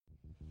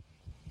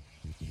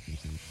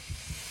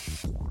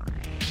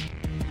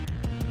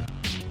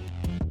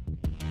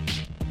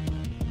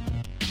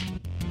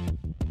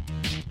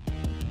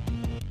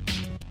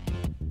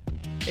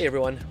Hey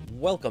everyone,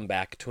 welcome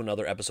back to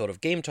another episode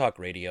of Game Talk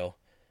Radio.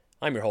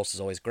 I'm your host as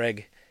always,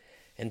 Greg,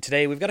 and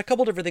today we've got a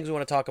couple different things we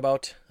want to talk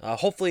about.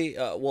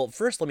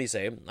 First let me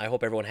say, I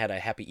hope everyone had a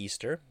happy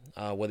Easter,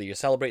 whether you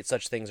celebrate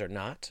such things or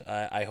not.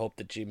 I hope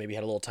that you maybe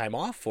had a little time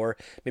off, or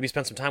maybe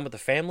spent some time with the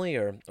family,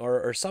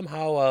 or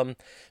somehow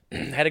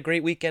had a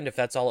great weekend if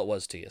that's all it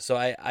was to you. So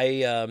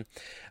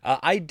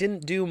I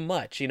didn't do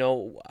much.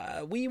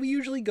 We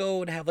usually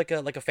go and have like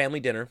a family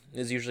dinner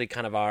is usually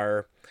kind of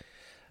our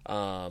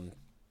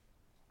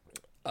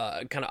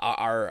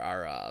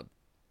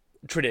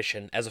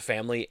tradition as a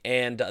family,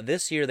 and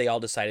this year they all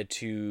decided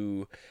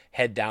to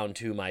head down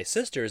to my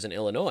sister's in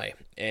Illinois,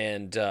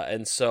 and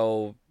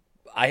so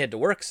I had to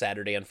work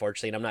Saturday,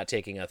 unfortunately, and I'm not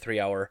taking a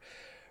 3-hour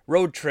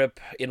road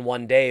trip in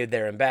one day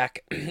there and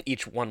back,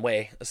 each one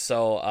way.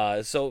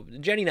 So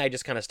Jenny and I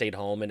just kind of stayed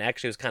home, and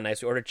actually it was kind of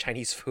nice. We ordered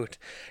Chinese food.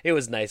 It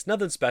was nice,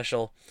 nothing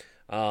special.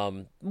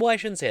 I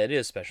shouldn't say it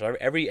is special.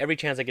 Every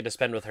chance I get to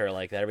spend with her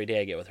like that, every day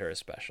I get with her is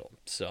special.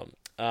 So,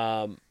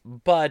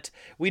 but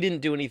we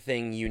didn't do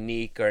anything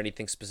unique or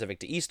anything specific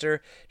to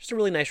Easter. Just a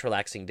really nice,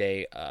 relaxing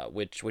day,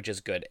 which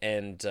is good.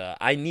 And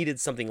I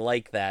needed something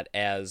like that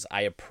as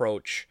I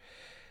approach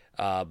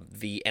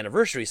the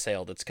anniversary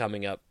sale that's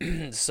coming up.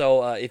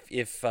 So if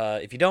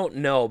you don't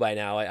know by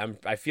now,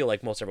 I feel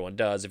like most everyone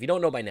does. If you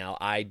don't know by now,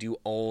 I do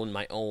own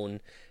my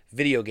own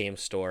video game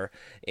store,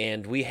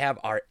 and we have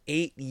our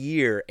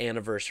 8-year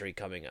anniversary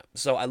coming up.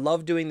 So I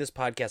love doing this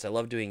podcast. I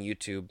love doing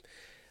YouTube.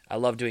 I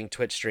love doing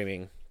Twitch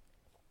streaming.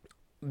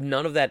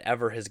 None of that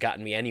ever has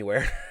gotten me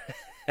anywhere.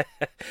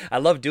 I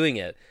love doing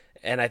it,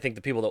 and I think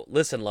the people that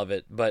listen love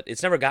it, but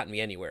it's never gotten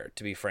me anywhere,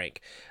 to be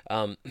frank.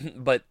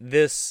 But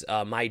this,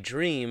 my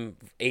dream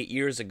 8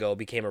 years ago,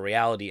 became a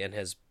reality and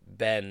has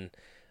been,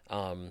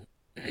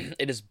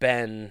 it has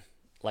been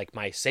like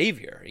my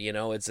savior.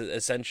 It's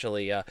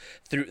essentially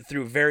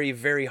through very,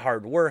 very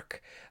hard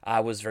work, I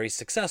was very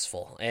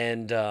successful,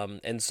 and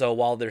so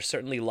while there's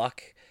certainly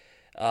luck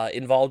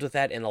involved with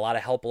that and a lot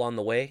of help along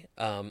the way,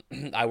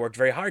 I worked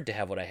very hard to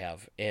have what I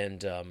have,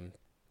 and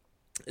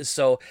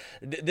so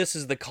this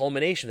is the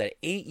culmination, that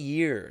 8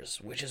 years,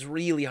 which is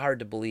really hard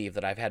to believe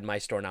that I've had my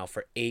store now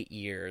for 8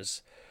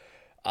 years.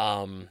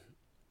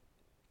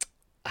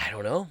 I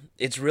don't know.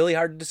 It's really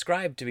hard to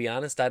describe, to be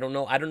honest. I don't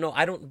know. I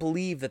don't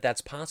believe that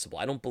that's possible.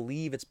 I don't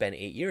believe it's been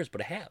 8 years,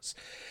 but it has.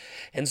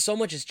 And so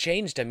much has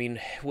changed. I mean,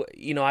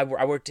 I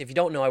worked, if you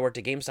don't know, I worked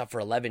at GameStop for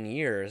 11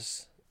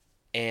 years.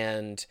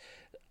 And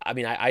I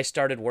mean, I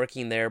started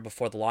working there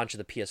before the launch of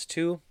the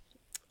PS2.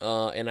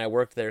 And I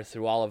worked there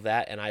through all of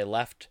that. And I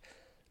left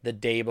the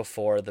day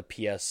before the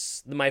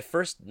my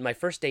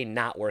first day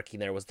not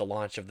working there was the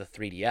launch of the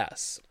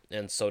 3DS.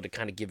 And so to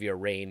kind of give you a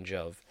range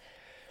of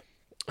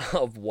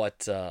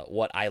what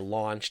I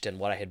launched and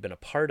what I had been a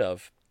part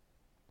of,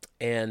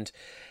 and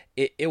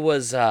it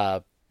was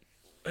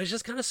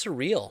just kind of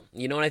surreal,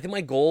 and I think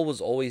my goal was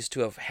always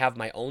to have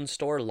my own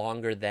store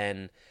longer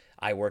than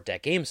I worked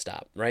at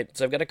GameStop, right?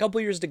 So I've got a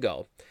couple years to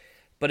go,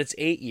 but it's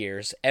 8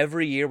 years.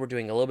 Every year we're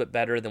doing a little bit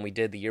better than we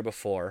did the year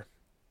before.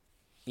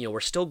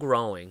 We're still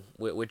growing,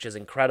 which is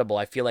incredible.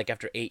 I feel like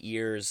after 8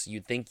 years,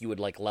 you'd think you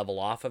would like level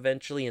off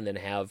eventually and then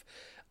have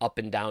up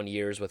and down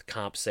years with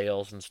comp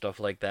sales and stuff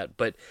like that,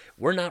 but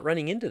we're not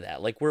running into that.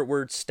 Like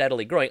we're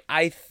steadily growing.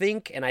 I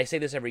think, and I say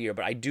this every year,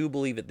 but I do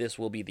believe that this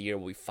will be the year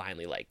where we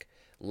finally like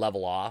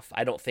level off.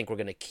 I don't think we're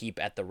going to keep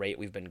at the rate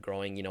we've been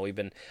growing. We've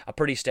been a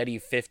pretty steady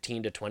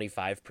 15 to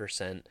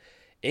 25%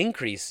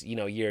 increase,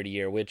 year to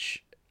year,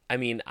 which, I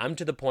mean, I'm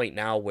to the point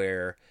now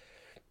where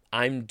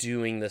I'm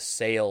doing the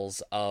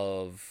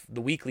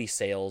weekly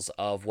sales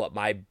of what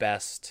my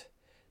best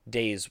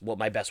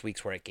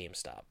weeks were at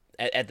GameStop.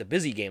 At the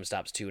busy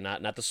GameStops too,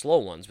 not the slow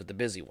ones, but the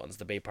busy ones,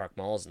 the Bay Park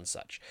malls and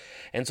such.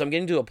 And so I'm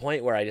getting to a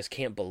point where I just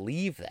can't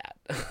believe that.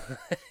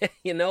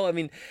 I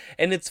mean,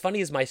 and it's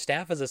funny is my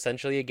staff is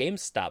essentially a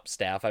GameStop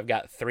staff. I've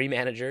got 3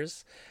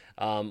 managers.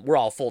 We're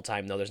all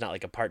full-time though. There's not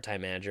like a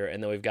part-time manager.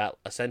 And then we've got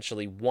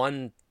essentially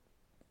one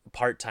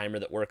part-timer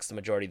that works the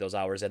majority of those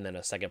hours, and then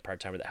a second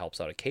part-timer that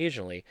helps out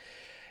occasionally.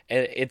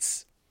 And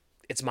it's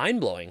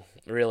mind-blowing,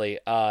 really.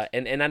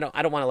 And I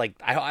don't want to like,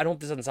 I don't,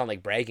 this doesn't sound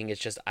like bragging.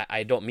 It's just,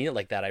 I don't mean it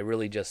like that.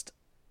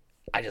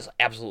 I just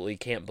absolutely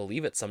can't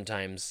believe it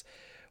sometimes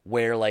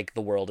where like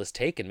the world has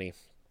taken me,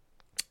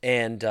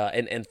 and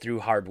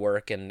through hard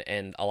work and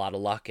a lot of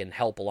luck and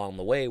help along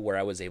the way where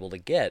I was able to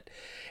get.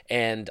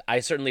 And I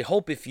certainly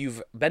hope if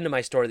you've been to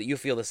my store that you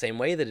feel the same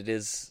way, that it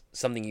is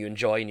something you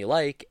enjoy and you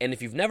like. And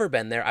if you've never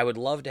been there, I would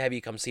love to have you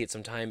come see it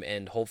sometime,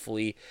 and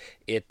hopefully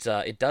it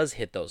does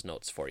hit those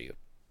notes for you.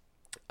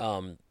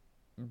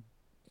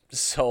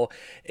 So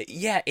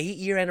yeah,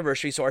 8-year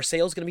anniversary. So our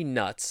sale's going to be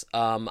nuts.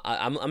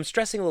 I'm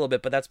stressing a little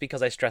bit, but that's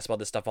because I stress about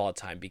this stuff all the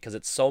time because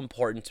it's so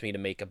important to me to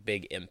make a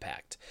big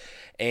impact.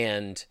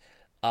 And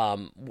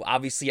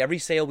obviously every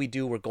sale we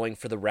do, we're going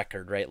for the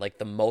record, right? Like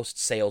the most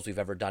sales we've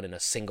ever done in a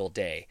single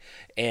day.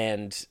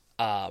 And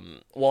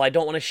while I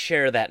don't want to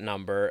share that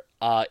number,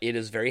 it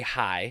is very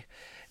high.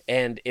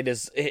 and it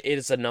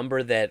is a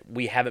number that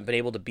we haven't been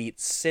able to beat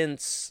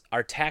since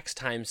our tax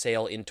time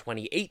sale in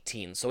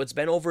 2018. So it's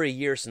been over a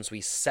year since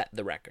we set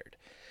the record.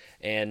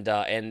 And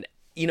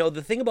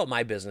the thing about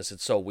my business,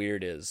 it's so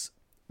weird, is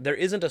there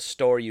isn't a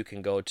store you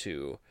can go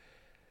to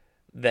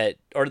that,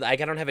 or like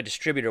I don't have a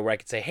distributor where I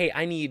could say, hey,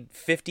 I need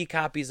 50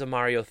 copies of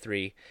Mario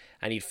 3,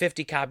 I need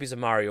 50 copies of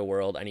Mario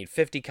World, I need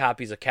 50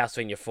 copies of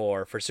Castlevania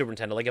 4 for Super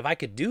Nintendo. Like if I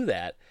could do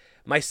that,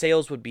 my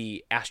sales would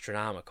be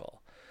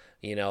astronomical,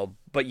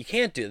 but you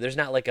can't do it. There's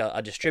not like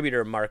a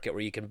distributor market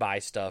where you can buy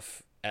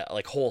stuff at,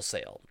 like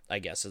wholesale, I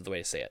guess is the way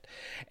to say it.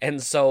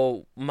 And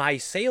so my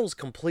sales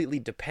completely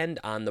depend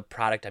on the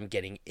product I'm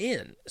getting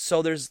in.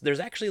 So there's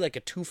actually like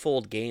a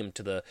twofold game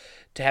to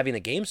having the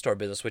game store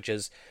business, which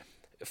is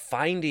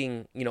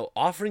finding,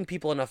 offering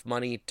people enough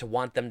money to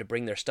want them to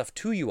bring their stuff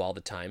to you all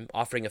the time,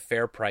 offering a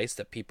fair price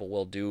that people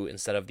will do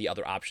instead of the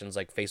other options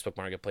like Facebook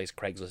Marketplace,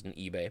 Craigslist, and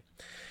eBay.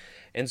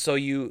 And so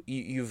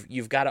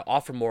you've got to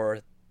offer more,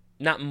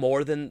 not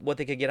more than what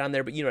they could get on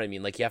there, but you know what I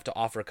mean? Like you have to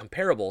offer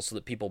comparables so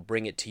that people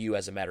bring it to you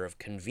as a matter of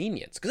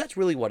convenience. Because that's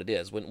really what it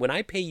is. When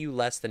I pay you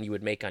less than you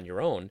would make on your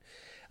own,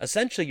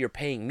 essentially you're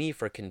paying me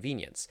for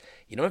convenience.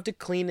 You don't have to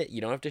clean it,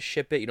 you don't have to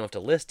ship it, you don't have to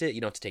list it,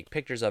 you don't have to take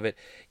pictures of it.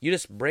 You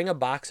just bring a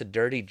box of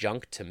dirty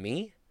junk to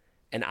me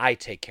and I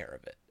take care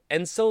of it.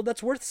 And so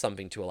that's worth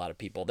something to a lot of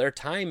people. Their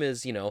time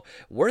is,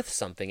 worth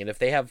something. And if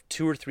they have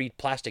 2 or 3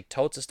 plastic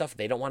totes of stuff,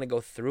 they don't want to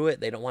go through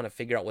it, they don't want to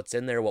figure out what's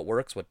in there, what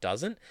works, what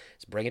doesn't,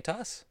 just bring it to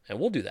us and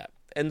we'll do that.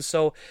 And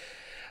so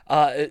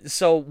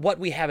what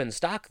we have in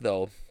stock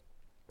though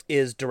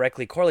is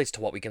directly correlates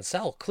to what we can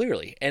sell,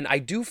 clearly. And I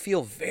do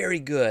feel very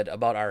good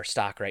about our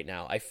stock right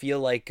now. I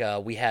feel like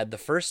we had the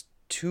first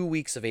 2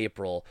 weeks of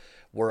April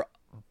were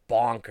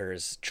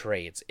bonkers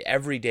trades.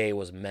 Every day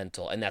was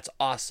mental, and that's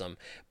awesome.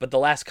 But the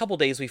last couple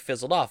days we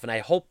fizzled off, and I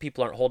hope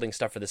people aren't holding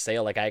stuff for the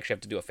sale. Like I actually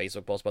have to do a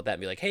Facebook post about that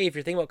and be like, hey, if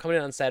you're thinking about coming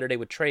in on Saturday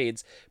with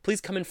trades,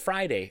 please come in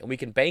Friday, and we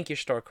can bank your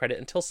store credit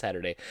until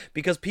Saturday.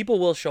 Because people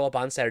will show up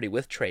on Saturday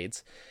with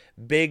trades,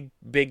 big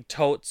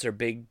totes or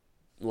big,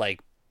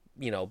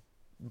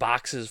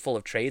 boxes full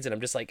of trades, and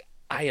I'm just like,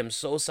 I am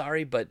so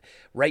sorry, but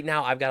right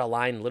now I've got a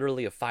line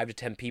literally of 5 to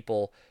 10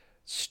 people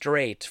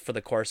straight for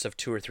the course of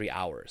 2 or 3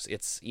 hours.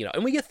 It's,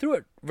 and we get through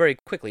it very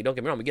quickly. Don't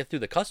get me wrong, we get through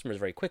the customers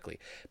very quickly,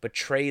 but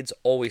trades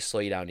always slow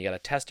you down. You got to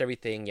test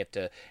everything, you have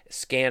to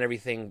scan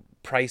everything,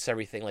 price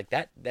everything. Like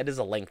that is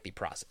a lengthy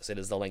process. It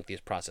is the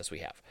lengthiest process we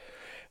have.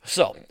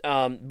 So,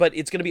 but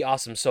it's going to be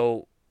awesome.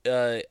 So,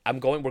 we're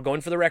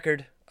going for the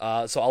record.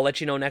 So I'll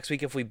let you know next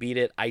week if we beat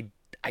it.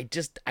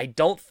 I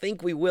don't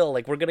think we will.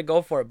 Like, we're going to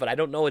go for it, but I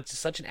don't know. It's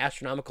just such an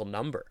astronomical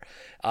number,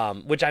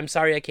 which I'm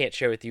sorry I can't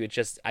share with you. It's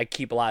just, I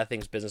keep a lot of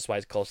things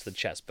business-wise close to the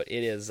chest, but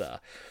it is,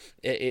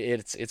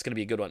 it's going to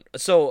be a good one.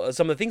 So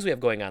some of the things we have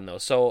going on though.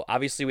 So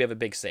obviously we have a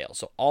big sale.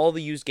 So all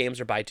the used games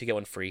are buy 2, get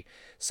 1 free.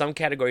 Some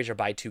categories are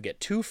buy 2,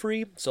 get 2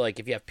 free. So like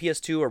if you have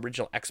PS2,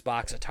 original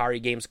Xbox,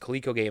 Atari games,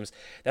 Coleco games,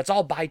 that's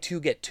all buy 2,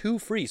 get 2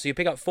 free. So you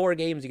pick up 4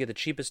 games, you get the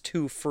cheapest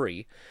 2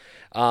 free.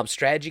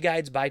 Strategy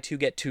guides, buy 2,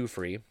 get 2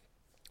 free.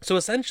 So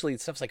essentially,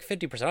 stuff's like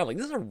 50% off. Like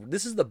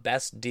this is the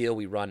best deal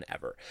we run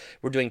ever.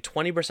 We're doing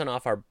 20%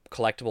 off our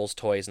collectibles,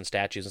 toys, and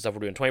statues and stuff.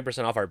 We're doing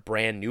 20% off our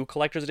brand new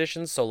collector's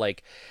editions. So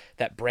like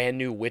that brand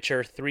new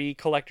Witcher 3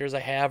 collectors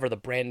I have, or the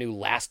brand new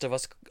Last of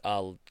Us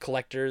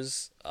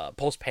collectors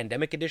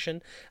post-pandemic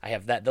edition. I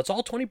have that. That's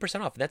all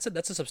 20% off. That's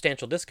a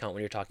substantial discount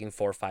when you're talking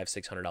 $400,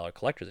 $500, $600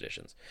 collector's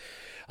editions.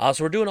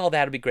 So we're doing all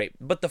that. It'll be great.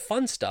 But the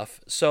fun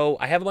stuff. So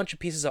I have a bunch of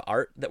pieces of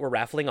art that we're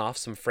raffling off,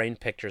 some framed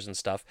pictures and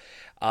stuff.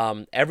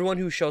 Everyone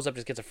who shows up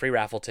just gets a free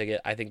raffle ticket.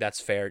 I think that's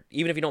fair.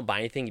 Even if you don't buy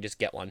anything, you just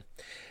get one.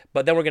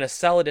 But then we're going to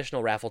sell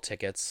additional raffle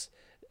tickets,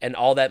 and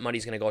all that money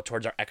is going to go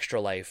towards our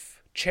Extra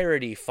Life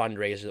charity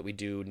fundraiser that we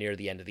do near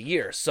the end of the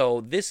year.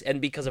 So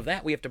because of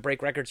that, we have to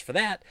break records for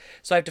that.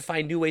 So I have to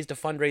find new ways to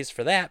fundraise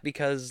for that,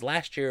 because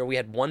last year we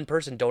had one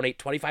person donate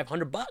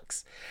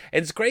 $2,500.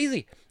 It's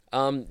crazy.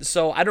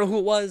 So I don't know who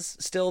it was.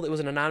 Still, it was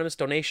an anonymous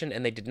donation,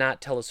 and they did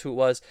not tell us who it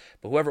was.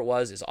 But whoever it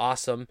was is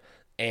awesome,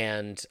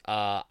 and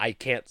I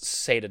can't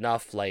say it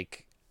enough.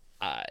 Like,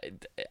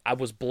 I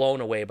was blown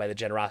away by the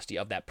generosity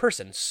of that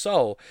person.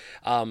 So,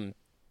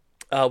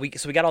 we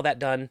got all that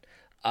done.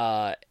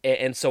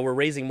 And so we're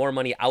raising more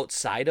money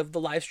outside of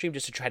the live stream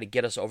just to try to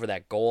get us over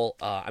that goal.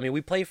 I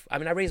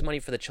raise money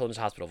for the Children's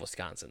Hospital of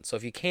Wisconsin. So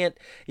if you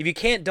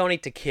can't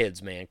donate to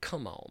kids, man,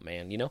 come on,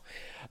 man,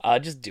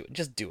 just do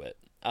it.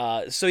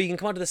 So you can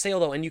come out to the sale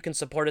though, and you can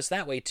support us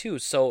that way too.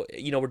 So,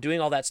 we're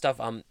doing all that stuff.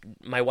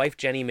 My wife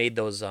Jenny made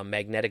those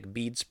magnetic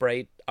bead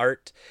spray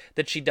art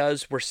that she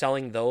does. We're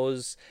selling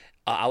those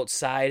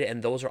outside,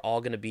 and those are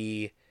all going to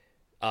be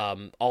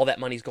all that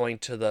money's going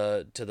to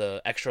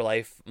the Extra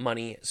Life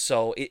money.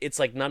 So it's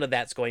like none of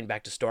that's going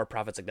back to store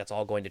profits. Like that's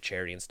all going to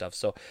charity and stuff.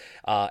 So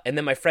and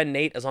then my friend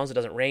Nate, as long as it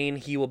doesn't rain,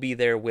 he will be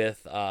there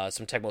with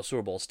some Tecmo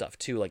Super Bowl stuff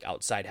too, like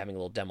outside having a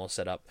little demo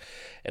set up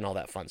and all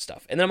that fun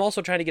stuff. And then I'm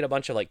also trying to get a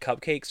bunch of like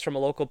cupcakes from a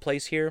local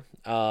place here,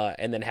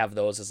 and then have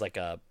those as like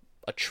a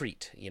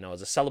treat,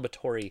 as a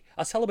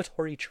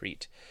celebratory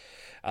treat.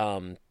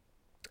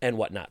 and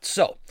whatnot.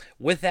 So,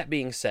 with that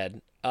being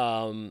said,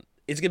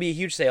 it's going to be a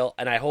huge sale,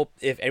 and I hope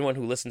if anyone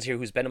who listens here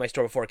who's been to my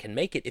store before can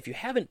make it. If you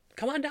haven't,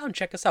 come on down,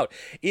 check us out.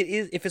 It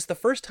is, if it's the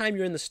first time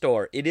you're in the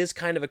store, it is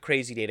kind of a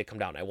crazy day to come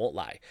down, I won't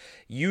lie.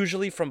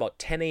 Usually from about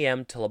 10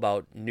 a.m. till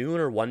about noon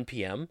or 1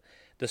 p.m.,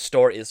 the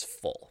store is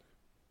full.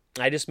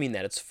 I just mean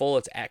that. It's full,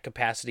 it's at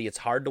capacity, it's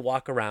hard to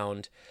walk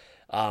around.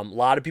 A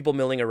lot of people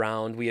milling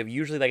around. We have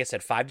usually, like I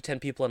said, 5 to 10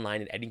 people in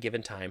line at any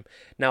given time.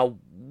 Now,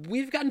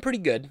 we've gotten pretty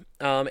good,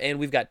 and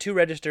we've got 2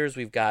 registers.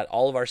 We've got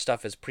all of our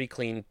stuff is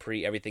pre-clean,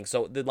 pre-everything.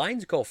 So the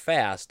lines go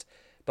fast,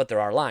 but there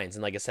are lines.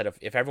 And like I said,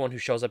 if everyone who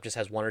shows up just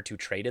has 1 or 2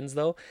 trade-ins,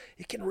 though,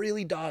 it can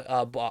really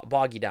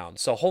bog you down.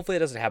 So hopefully it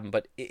doesn't happen,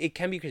 but it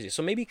can be crazy.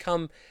 So maybe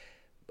come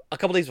a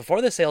couple days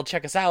before the sale,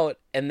 check us out,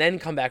 and then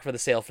come back for the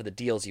sale for the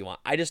deals you want.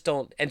 I just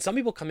don't, and some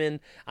people come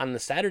in on the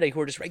Saturday who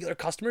are just regular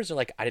customers. They're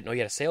like, I didn't know you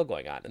had a sale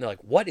going on. And they're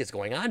like, what is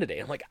going on today?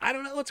 I'm like, I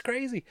don't know, it's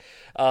crazy.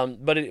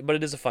 But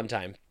it is a fun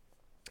time.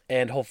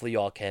 And hopefully you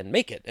all can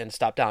make it and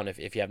stop down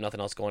if you have nothing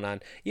else going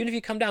on. Even if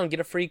you come down, get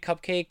a free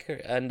cupcake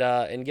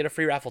and get a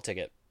free raffle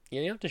ticket. You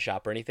don't have to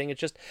shop or anything.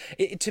 It's just,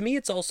 to me,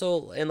 it's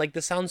also, and like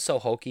this sounds so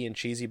hokey and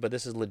cheesy, but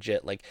this is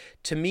legit. Like,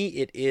 to me,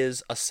 it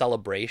is a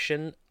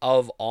celebration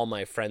of all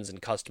my friends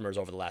and customers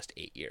over the last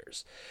 8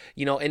 years.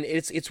 And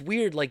it's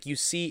weird. Like, you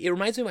see, it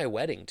reminds me of my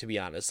wedding, to be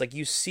honest. Like,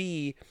 you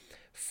see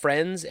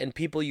friends and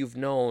people you've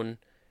known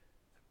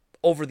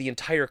over the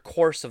entire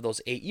course of those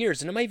 8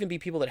 years. And it might even be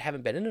people that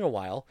haven't been in a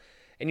while.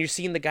 And you're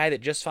seeing the guy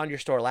that just found your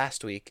store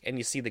last week, and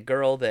you see the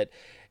girl that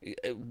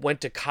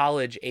went to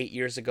college 8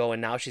 years ago, and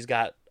now she's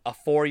got a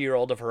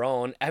 4-year-old of her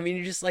own. I mean,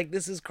 you're just like,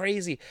 this is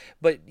crazy.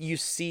 But you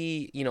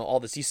see, all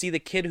this. You see the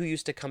kid who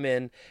used to come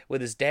in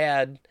with his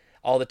dad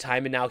all the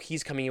time, and now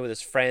he's coming in with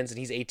his friends, and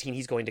he's 18.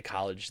 He's going to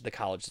college, the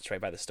college that's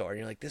right by the store. And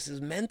you're like, this is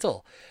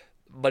mental,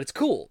 but it's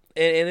cool,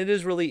 and it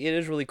is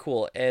really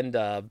cool.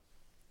 And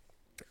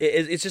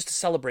it's just a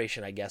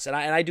celebration, I guess. And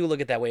I do look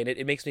at it that way, and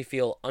it makes me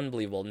feel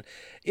unbelievable. And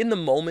in the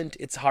moment,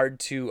 it's hard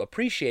to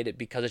appreciate it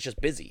because it's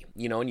just busy,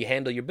 and you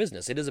handle your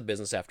business. It is a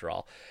business after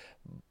all.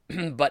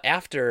 But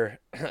after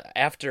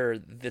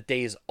the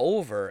day's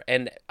over,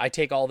 and I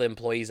take all the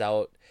employees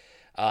out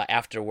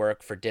after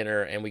work for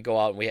dinner, and we go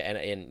out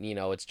and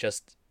it's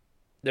just,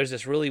 there's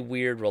this really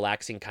weird,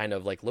 relaxing kind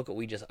of like, look what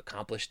we just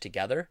accomplished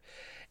together.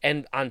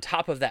 And on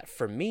top of that,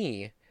 for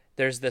me,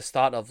 there's this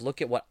thought of,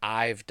 look at what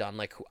I've done,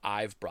 like who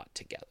I've brought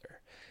together.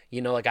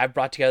 Like I've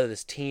brought together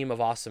this team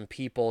of awesome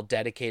people,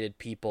 dedicated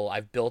people.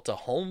 I've built a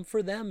home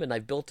for them, and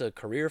I've built a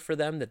career for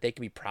them that they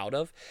can be proud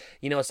of.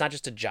 It's not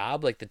just a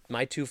job. Like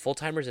my 2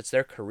 full-timers, it's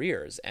their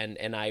careers,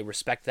 and I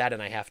respect that,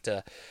 and I have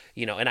to,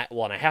 and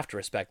I have to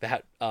respect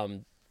that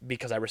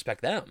because I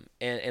respect them,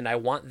 and I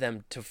want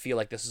them to feel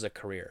like this is a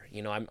career.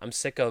 I'm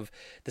sick of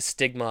the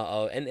stigma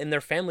of, and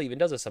their family even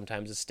does this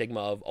sometimes, the stigma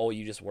of, oh,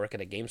 you just work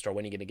at a game store,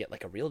 when are you going to get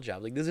like a real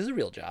job? Like, this is a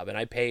real job, and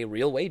I pay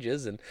real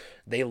wages, and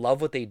they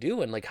love what they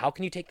do, and like, how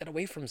can you take that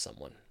away from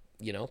someone?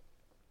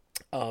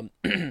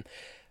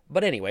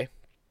 But anyway,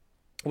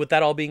 with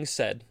that all being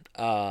said,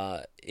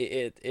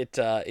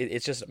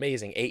 it's just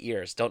amazing. 8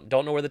 years. Don't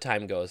know where the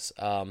time goes.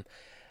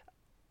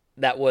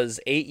 That was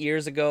 8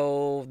 years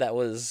ago. That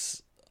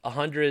was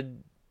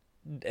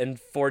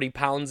 140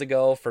 pounds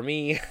ago for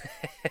me.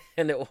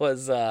 And it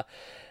was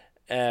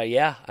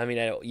yeah, I mean,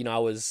 I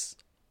was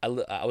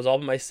all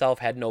by myself,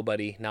 had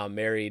nobody. Now I'm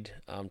married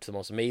to the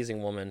most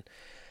amazing woman,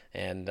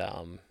 and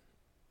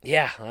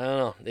yeah, I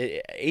don't know,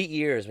 8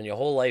 years, when your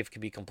whole life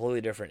could be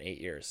completely different. 8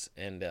 years,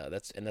 and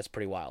that's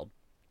pretty wild,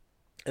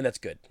 and that's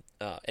good,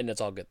 and that's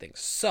all good things.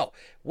 So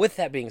with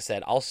that being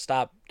said, I'll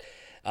stop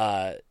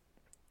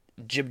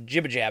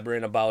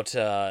jibber-jabbering about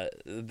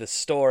the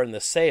store and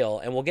the sale,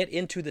 and we'll get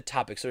into the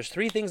topics. There's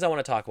 3 things I want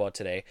to talk about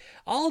today.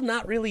 All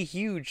not really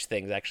huge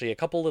things, actually, a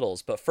couple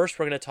littles. But first,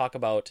 we're going to talk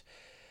about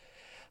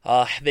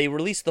they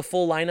released the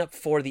full lineup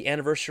for the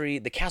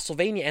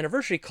Castlevania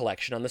Anniversary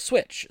Collection on the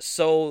Switch.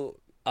 So,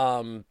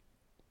 and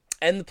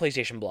the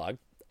PlayStation blog.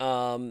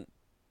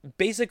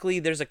 Basically,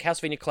 there's a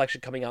Castlevania collection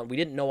coming out. We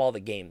didn't know all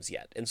the games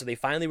yet, and so they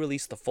finally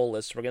released the full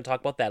list. We're going to talk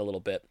about that a little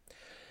bit.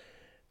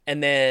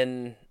 And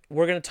then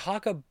we're going to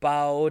talk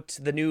about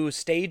the new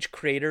stage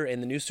creator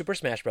in the new Super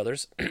Smash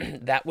Bros.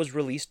 That was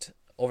released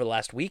over the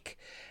last week.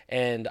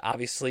 And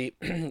obviously,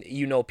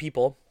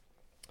 people.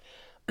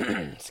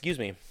 Excuse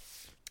me.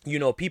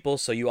 People,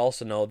 so you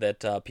also know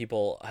that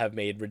people have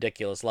made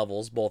ridiculous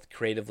levels, both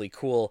creatively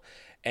cool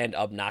and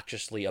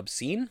obnoxiously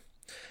obscene.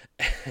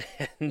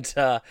 And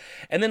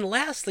then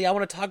lastly, I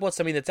want to talk about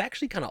something that's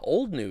actually kind of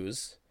old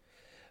news.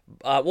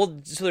 So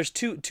there's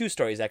two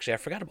stories, actually. I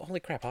forgot about, holy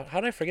crap,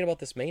 how did I forget about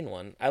this main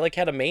one? I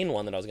had a main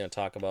one that I was going to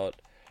talk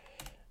about,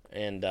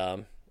 and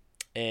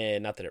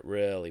not that it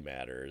really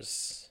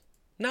matters.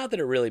 Not that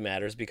it really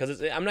matters,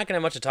 because I'm not going to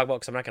have much to talk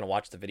about, because I'm not going to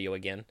watch the video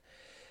again.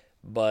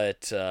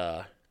 But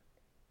yeah,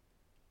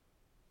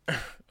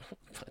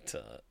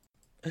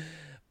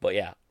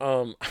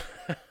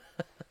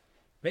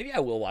 maybe I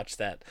will watch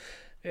that.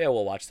 Maybe I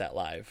will watch that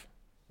live.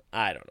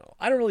 I don't know.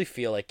 I don't really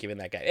feel like giving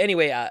that guy.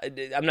 Anyway,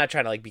 I'm not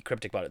trying to be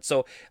cryptic about it.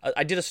 So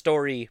I did a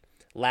story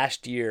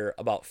last year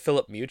about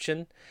Philip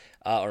Muchin,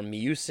 or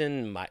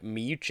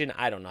Muchin,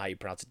 I don't know how you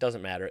pronounce it,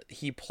 doesn't matter.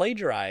 He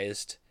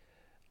plagiarized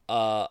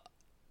a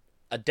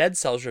Dead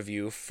Cells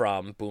review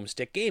from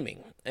Boomstick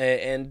Gaming.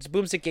 And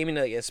Boomstick Gaming,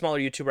 a smaller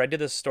YouTuber, I did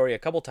this story a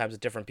couple times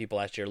with different people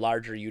last year,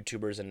 larger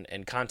YouTubers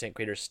and content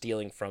creators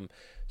stealing from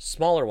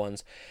smaller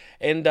ones.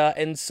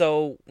 And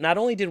so not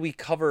only did we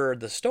cover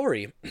the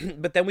story,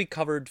 but then we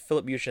covered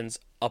Philip Muchin's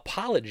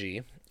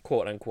apology,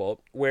 quote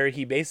unquote, where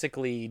he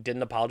basically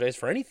didn't apologize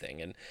for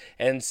anything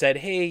and said,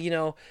 hey,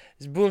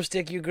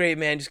 Boomstick, you're great,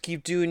 man, just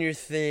keep doing your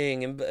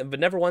thing, but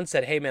never once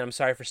said, hey, man, I'm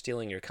sorry for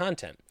stealing your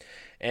content.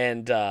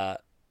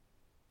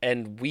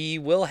 And we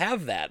will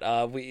have that.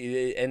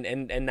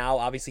 And now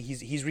obviously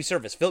he's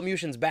resurfaced. Philip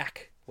Muchin's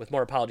back with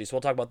more apologies. So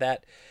we'll talk about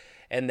that.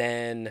 And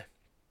then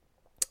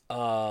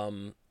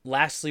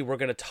lastly, we're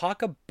going to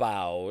talk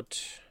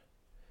about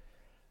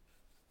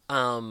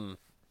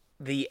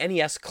the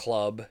NES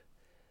Club,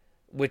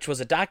 which was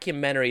a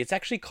documentary. It's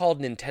actually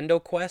called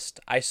Nintendo Quest.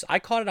 I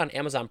caught it on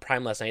Amazon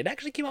Prime last night. It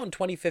actually came out in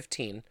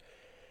 2015.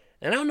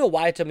 And I don't know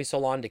why it took me so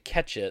long to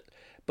catch it,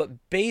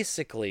 but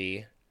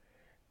basically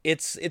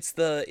it's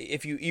the,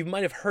 if you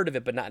might have heard of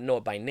it but not know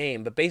it by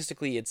name, but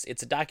basically it's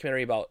a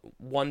documentary about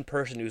one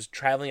person who's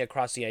traveling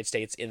across the United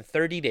States in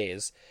 30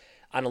 days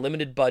on a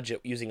limited budget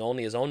using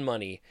only his own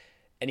money,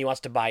 and he wants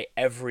to buy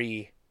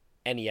every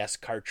NES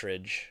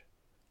cartridge,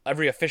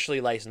 every officially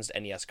licensed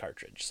NES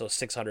cartridge. So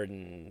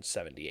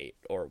 678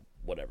 or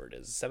whatever it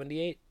is,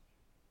 78,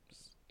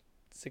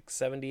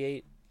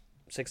 678,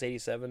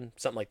 687,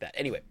 something like that.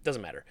 Anyway,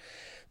 doesn't matter.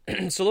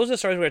 So those are the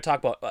stories we're going to talk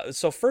about.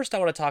 So first I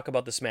want to talk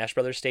about the Smash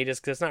Brothers stages,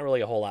 because it's not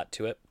really a whole lot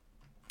to it.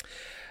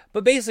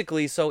 But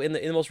basically, so in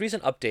the most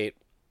recent update,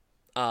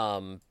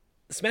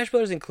 Smash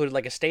Brothers included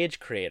like a stage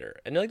creator.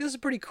 And you're like, this is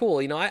pretty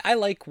cool. I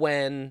like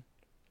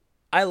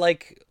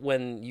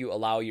when you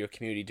allow your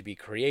community to be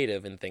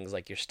creative in things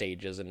like your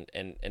stages and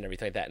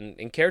everything like that.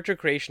 And character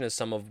creation is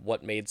some of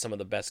what made some of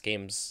the best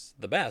games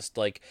the best.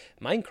 Like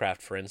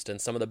Minecraft, for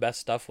instance, some of the best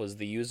stuff was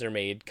the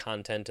user-made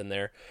content in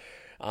there.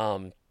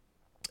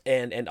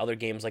 And other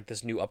games like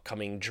this new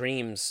upcoming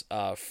Dreams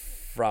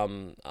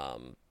from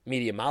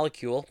Media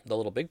Molecule, the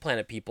Little Big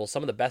Planet people,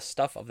 some of the best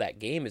stuff of that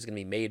game is going to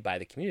be made by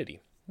the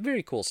community.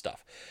 Very cool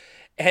stuff.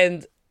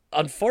 And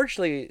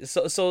unfortunately,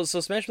 so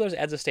Smash Bros.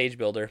 Adds a stage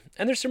builder,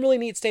 and there's some really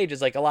neat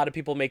stages. Like a lot of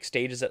people make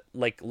stages that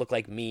like look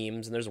like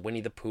memes, and there's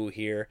Winnie the Pooh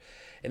here,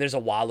 and there's a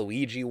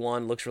Waluigi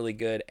one, looks really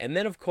good. And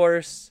then of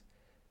course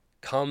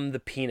come the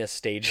penis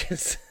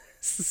stages.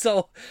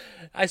 So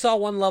I saw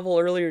one level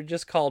earlier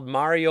just called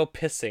Mario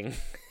Pissing.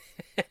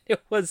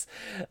 It was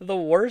the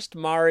worst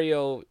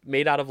Mario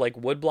made out of like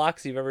wood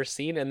blocks you've ever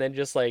seen, and then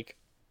just like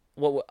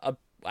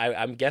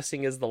I'm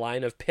guessing is the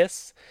line of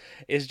piss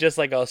is just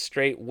like a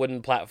straight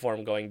wooden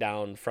platform going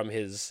down from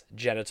his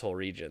genital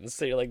regions.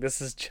 So you're like,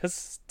 this is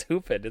just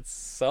stupid. It's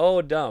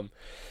so dumb.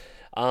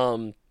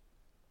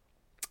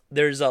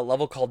 There's a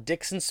level called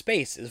Dicks in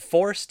Space. Is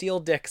 4 steel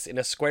dicks in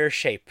a square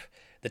shape.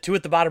 The 2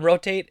 at the bottom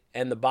rotate,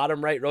 and the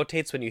bottom right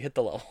rotates when you hit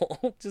the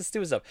level. Just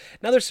stupid stuff.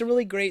 Now there's some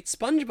really great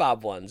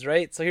SpongeBob ones,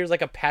 right? So here's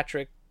like a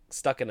Patrick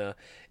stuck in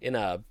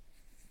a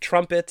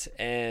trumpet,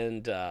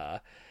 and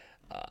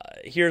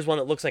here's one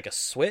that looks like a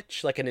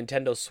Switch, like a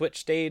Nintendo Switch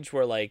stage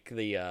where like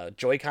the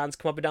Joy-Cons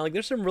come up and down. Like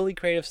there's some really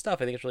creative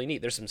stuff. I think it's really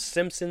neat. There's some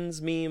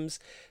Simpsons memes.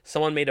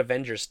 Someone made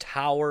Avengers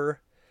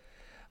Tower.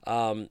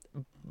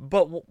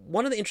 But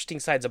one of the interesting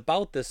sides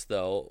about this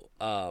though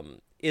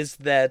is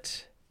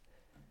that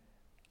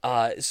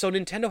so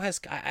Nintendo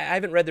has, I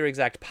haven't read their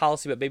exact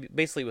policy, but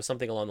basically it was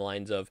something along the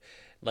lines of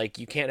like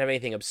you can't have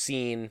anything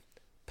obscene,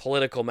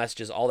 political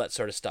messages, all that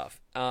sort of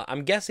stuff.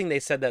 I'm guessing they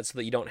said that so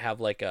that you don't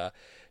have like a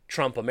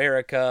Trump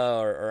America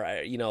or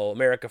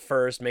America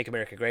first, make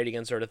America great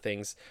again sort of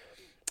things.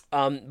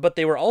 But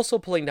they were also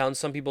pulling down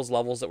some people's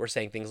levels that were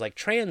saying things like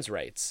trans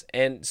rights.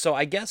 And so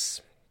I guess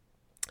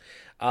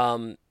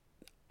I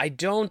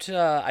don't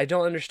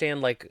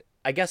understand, like,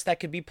 I guess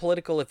that could be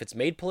political if it's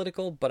made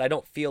political, but I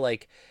don't feel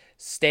like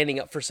standing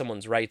up for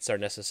someone's rights are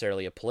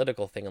necessarily a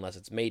political thing unless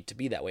it's made to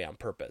be that way on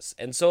purpose.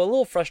 And so a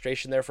little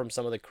frustration there from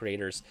some of the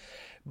creators,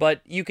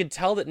 but you could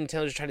tell that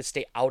Nintendo's trying to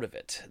stay out of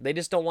it. They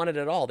just don't want it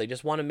at all. They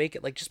just want to make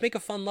it like, just make a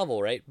fun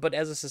level, right? But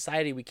as a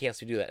society, we can't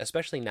do that,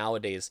 especially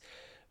nowadays.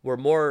 We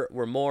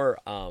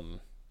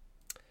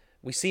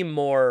seem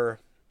more,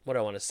 what do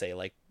I want to say?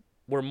 Like,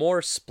 we're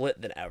more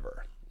split than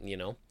ever,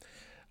 and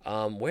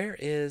I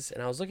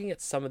was looking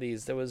at some of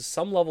these, there was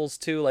some levels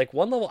too, like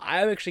one level,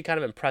 I'm actually kind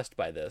of impressed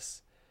by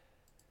this,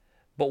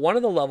 but one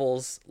of the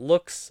levels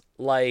looks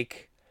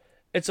like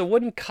it's a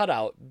wooden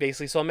cutout,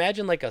 basically. So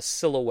imagine like a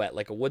silhouette,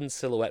 like a wooden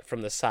silhouette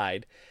from the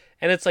side,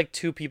 and it's like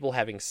 2 people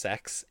having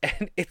sex,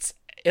 and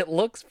it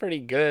looks pretty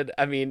good.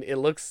 I mean,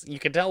 you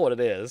can tell what it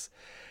is,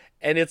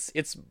 and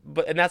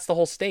and that's the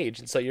whole stage,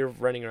 and so you're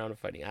running around and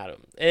fighting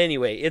Adam.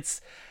 Anyway,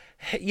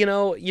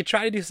 you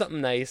try to do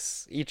something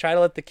nice, you try to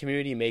let the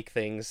community make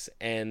things,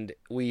 and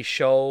we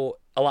show,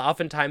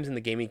 oftentimes in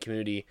the gaming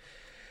community,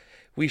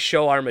 we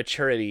show our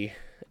maturity,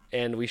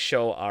 and we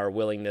show our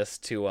willingness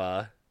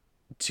to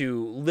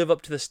to live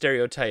up to the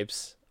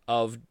stereotypes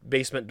of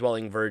basement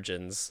dwelling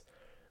virgins,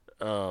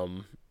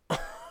 um,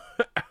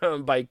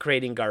 by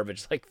creating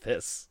garbage like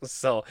this.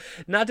 So,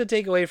 not to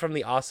take away from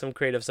the awesome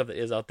creative stuff that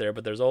is out there,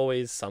 but there's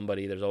always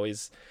somebody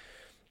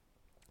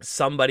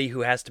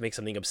who has to make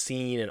something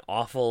obscene and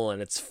awful,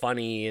 and it's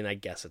funny, and I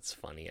guess it's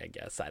funny. I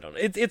don't know.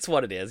 It's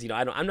what it is.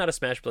 I'm not a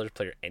Smash Brothers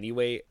player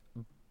anyway,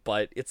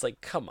 but it's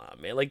like, come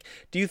on, man. Like,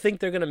 do you think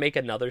they're gonna make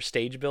another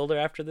stage builder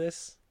after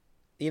this?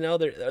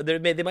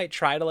 They might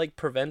try to like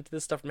prevent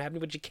this stuff from happening,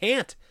 but you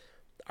can't.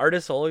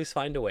 Artists always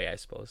find a way, I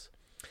suppose.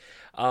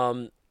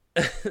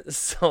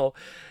 So,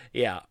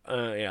 yeah,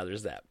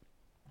 there's that.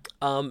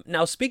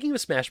 Now, speaking of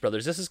Smash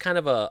Brothers, this is kind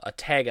of a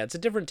tag. It's a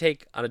different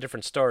take on a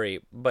different story,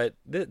 but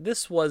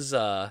this was,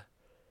 I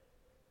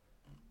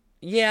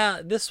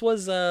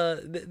was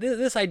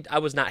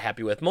not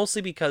happy with,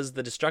 mostly because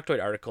the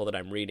Destructoid article that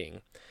I'm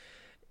reading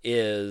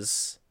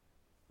is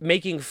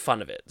making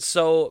fun of it.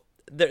 So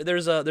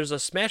there's a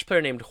Smash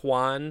player named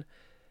Juan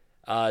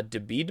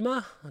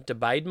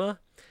Debidma,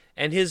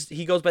 and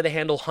he goes by the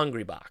handle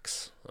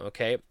Hungrybox.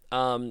 Okay,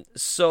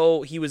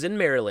 so he was in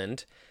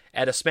Maryland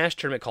at a Smash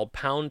tournament called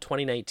Pound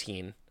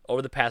 2019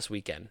 over the past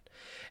weekend.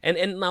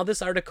 And now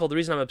this article, the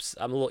reason I'm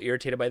a little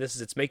irritated by this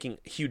is it's making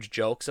huge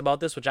jokes about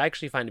this, which I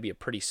actually find to be a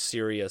pretty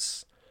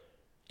serious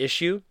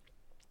issue.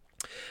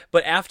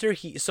 But after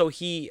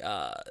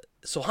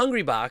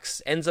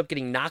Hungrybox ends up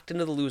getting knocked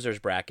into the losers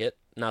bracket.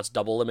 Now it's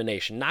double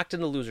elimination. Knocked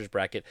into the losers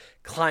bracket,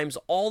 climbs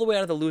all the way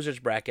out of the losers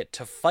bracket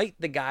to fight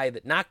the guy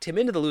that knocked him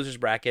into the losers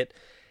bracket.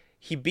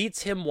 He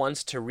beats him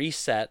once to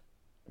reset,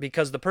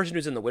 because the person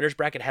who's in the winner's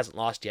bracket hasn't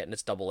lost yet, and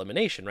it's double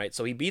elimination, right?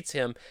 So he beats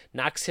him,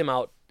 knocks him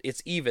out,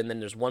 it's even, then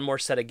there's one more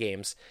set of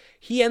games.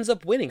 He ends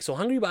up winning. So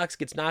Hungrybox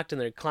gets knocked in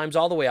there, climbs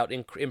all the way out,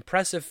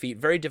 impressive feat,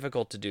 very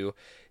difficult to do.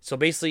 So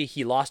basically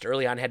he lost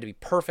early on, had to be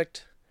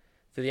perfect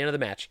through the end of the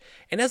match.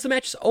 And as the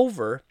match is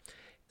over,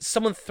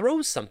 someone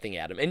throws something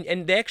at him,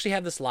 and they actually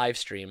have this live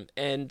stream,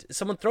 and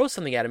someone throws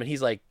something at him, and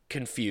he's like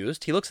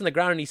confused. He looks on the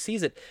ground and he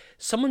sees it.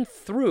 Someone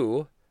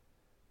threw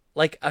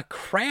like a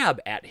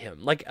crab at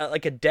him, like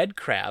a dead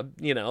crab,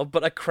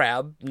 but a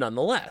crab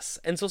nonetheless.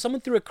 And so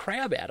someone threw a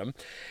crab at him,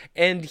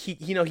 and he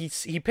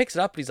picks it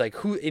up, and he's like,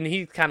 who? And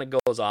he kind of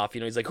goes off,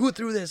 he's like, who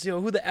threw this?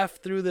 Who the F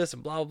threw this?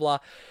 And blah blah blah.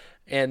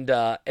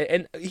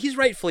 And he's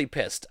rightfully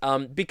pissed,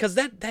 because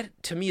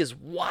that to me is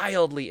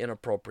wildly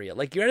inappropriate.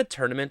 Like, you're at a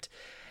tournament,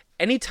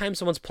 anytime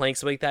someone's playing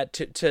something like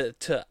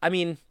that, I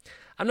mean,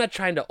 I'm not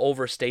trying to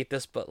overstate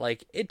this, but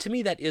like, to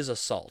me, that is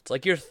assault.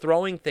 Like, you're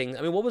throwing things.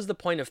 I mean, what was the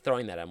point of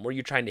throwing that at him? Were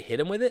you trying to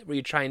hit him with it? Were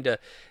you trying to,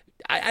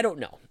 I don't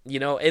know,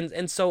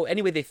 and so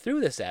anyway, they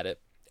threw this at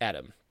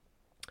him.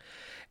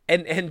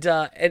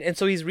 And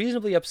so he's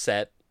reasonably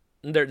upset.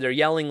 They're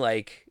yelling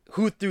like,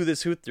 who threw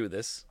this? Who threw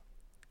this?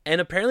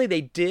 And apparently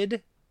they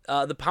did.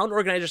 The Pound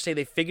organizers say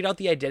they figured out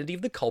the identity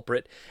of the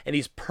culprit, and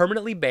he's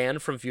permanently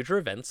banned from future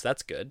events.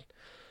 That's good.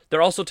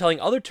 They're also telling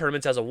other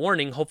tournaments as a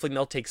warning, hopefully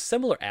they'll take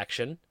similar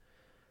action.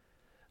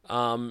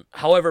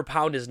 However,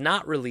 Pound is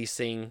not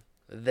releasing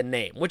the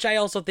name, which I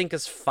also think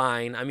is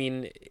fine. I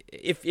mean,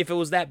 if it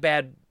was that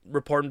bad,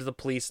 report him to the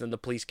police, and then the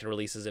police can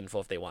release his info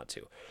if they want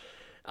to.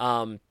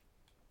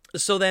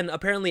 So then,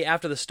 apparently,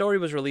 after the story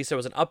was released, there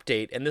was an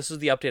update, and this was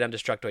the update on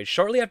Destructoid.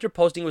 Shortly after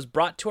posting, it was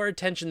brought to our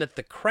attention that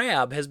the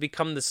crab has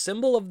become the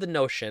symbol of the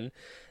notion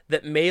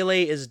that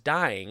Melee is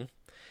dying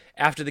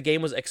after the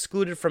game was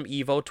excluded from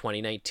EVO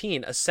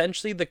 2019.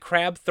 Essentially, the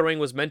crab throwing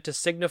was meant to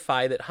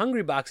signify that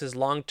Hungrybox's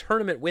long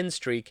tournament win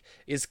streak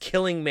is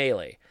killing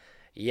Melee.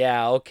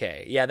 Yeah,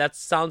 okay. Yeah, that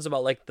sounds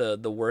about like the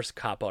worst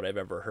cop-out I've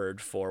ever heard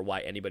for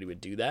why anybody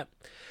would do that.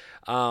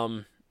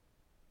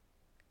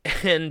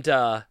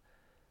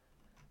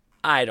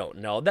 I don't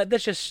know.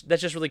 That's just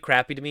really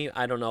crappy to me.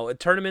 I don't know. At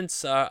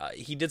tournaments,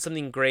 he did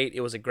something great.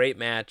 It was a great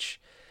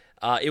match.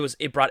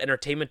 It brought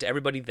entertainment to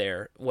everybody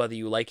there, whether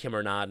you like him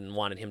or not and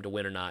wanted him to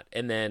win or not.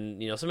 And then,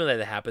 something like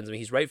that happens. I mean,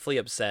 he's rightfully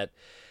upset.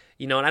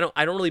 And I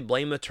don't really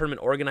blame the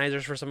tournament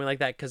organizers for something like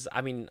that, because,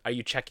 I mean, are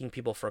you checking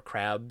people for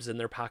crabs in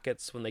their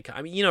pockets when they come?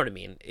 I mean, you know what I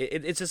mean?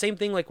 It's the same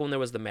thing like when there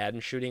was the Madden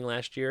shooting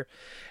last year,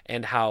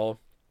 and how,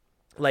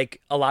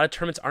 like, a lot of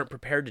tournaments aren't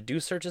prepared to do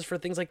searches for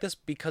things like this,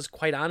 because,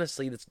 quite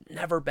honestly, that's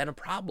never been a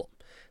problem.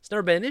 It's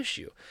never been an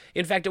issue.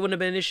 In fact, it wouldn't have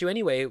been an issue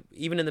anyway.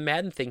 Even in the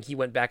Madden thing, he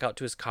went back out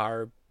to his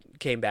car,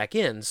 came back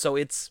in. So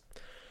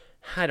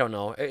I don't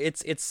know.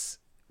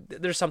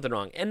 There's something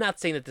wrong. And not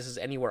saying that this is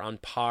anywhere on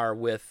par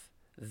with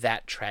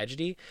that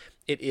tragedy.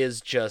 It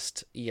is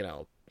just,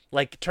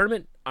 like,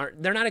 tournament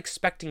they're not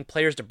expecting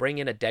players to bring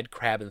in a dead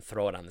crab and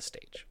throw it on the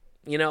stage,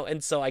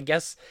 and so I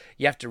guess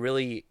you have to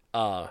really,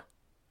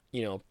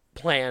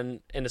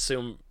 plan and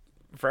assume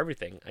for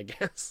everything, I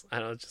guess. I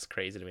don't know, it's just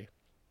crazy to me.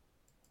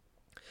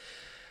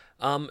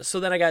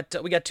 So then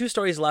we got two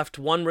stories left.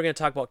 One, we're going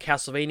to talk about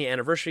Castlevania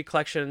Anniversary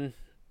Collection,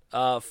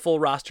 full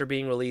roster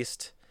being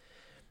released,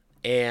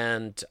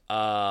 and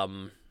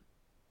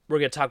we're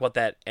going to talk about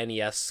that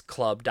NES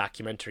Club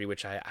documentary,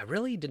 which I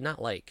really did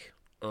not like.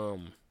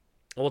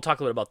 We'll talk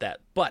a little about that.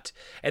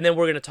 And then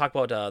we're going to talk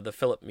about the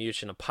Philip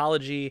Muchin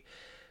apology,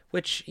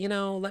 Which,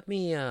 let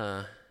me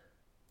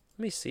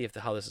see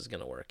how this is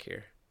gonna work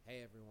here.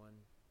 Hey everyone,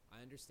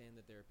 I understand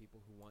that there are people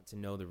who want to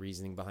know the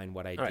reasoning behind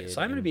what I All right, did.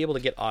 so I'm gonna be able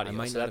to get audio. I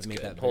might so not that's have made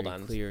good. that Hold very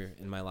on. clear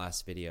in my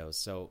last video,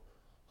 so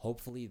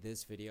hopefully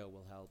this video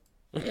will help.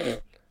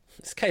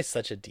 This guy's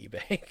such a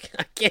d-bag.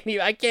 I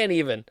can't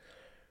even.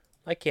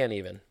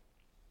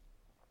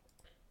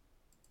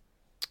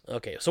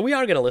 Okay, so we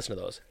are gonna listen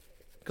to those,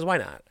 because why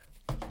not?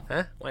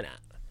 Huh? Why not?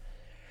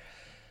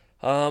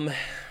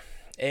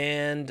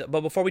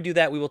 But before we do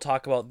that, we will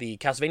talk about the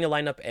Castlevania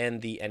lineup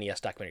and the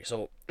NES documentary.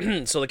 So,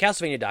 so the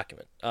Castlevania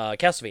document,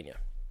 Castlevania.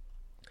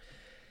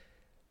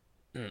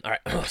 All right,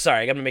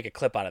 sorry, I got to make a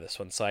clip out of this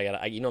one. So I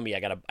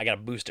gotta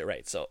boost it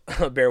right. So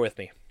bear with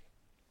me.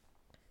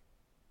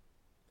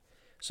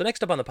 So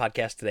next up on the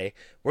podcast today,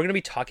 we're gonna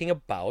be talking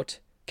about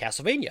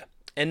Castlevania,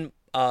 and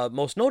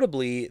most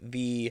notably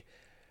the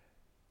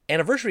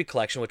Anniversary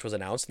Collection, which was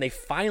announced, and they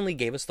finally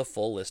gave us the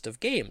full list of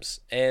games.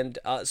 And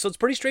so it's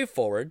pretty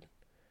straightforward.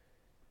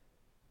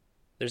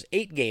 There's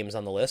 8 games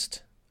on the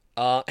list,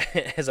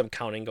 as I'm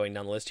counting going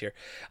down the list here.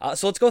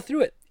 So let's go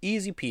through it.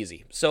 Easy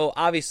peasy. So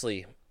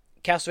obviously,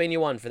 Castlevania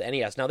 1 for the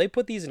NES. Now, they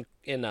put these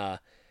in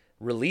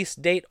release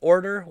date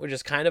order, which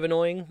is kind of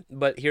annoying,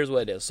 but here's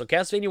what it is. So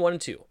Castlevania 1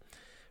 and 2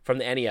 from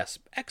the NES.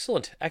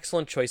 Excellent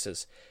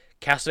choices.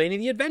 Castlevania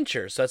The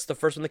Adventure. So that's the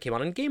first one that came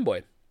out on Game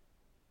Boy.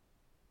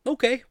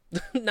 Okay.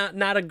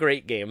 not a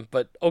great game,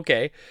 but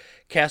okay.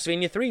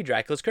 Castlevania 3,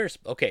 Dracula's Curse.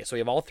 Okay, so we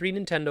have all 3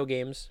 Nintendo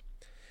games.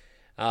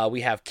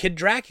 We have Kid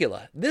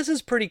Dracula. This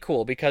is pretty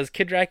cool because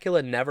Kid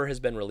Dracula never has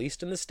been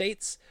released in the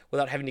States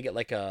without having to get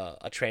like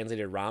a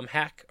translated ROM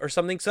hack or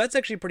something. So that's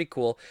actually pretty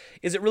cool.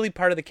 Is it really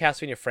part of the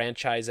Castlevania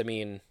franchise? I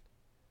mean,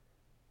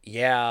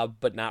 yeah,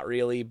 but not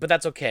really. But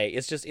that's okay.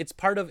 It's a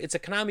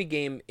Konami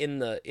game in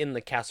the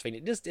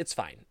Castlevania. It's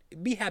fine.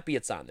 Be happy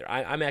it's on there.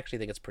 I'm actually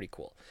think it's pretty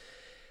cool.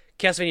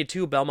 Castlevania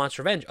 2, Belmont's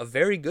Revenge, a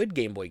very good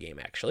Game Boy game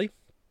actually.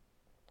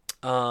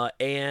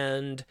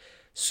 And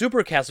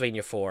Super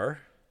Castlevania 4.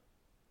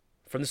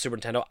 From the Super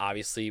Nintendo,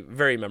 obviously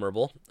very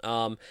memorable.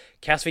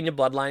 Castlevania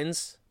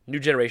Bloodlines, New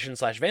Generation /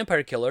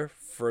 Vampire Killer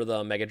for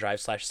the Mega Drive /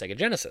 Sega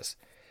Genesis.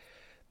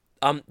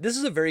 This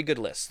is a very good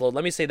list. So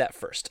let me say that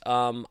first.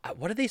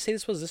 What did they say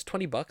this was? This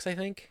 $20, I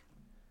think?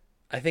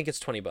 I think it's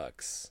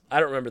 $20. I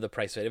don't remember the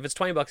price of it. If it's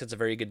 $20, it's a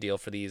very good deal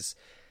for these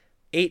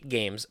 8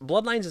 games.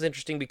 Bloodlines is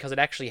interesting because it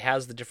actually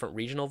has the different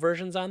regional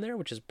versions on there,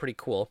 which is pretty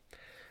cool.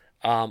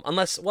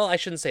 I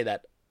shouldn't say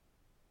that.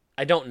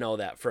 I don't know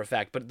that for a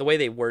fact, but the way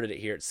they worded it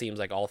here, it seems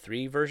like all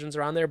 3 versions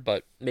are on there,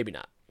 but maybe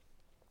not.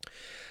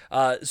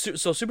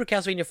 So Super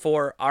Castlevania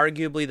 4,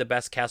 arguably the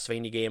best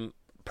Castlevania game.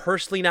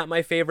 Personally, not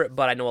my favorite,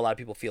 but I know a lot of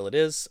people feel it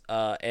is.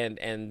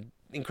 And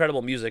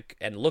incredible music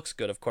and looks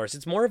good, of course.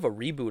 It's more of a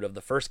reboot of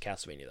the first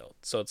Castlevania, though,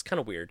 so it's kind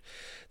of weird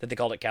that they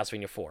called it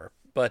Castlevania 4.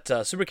 But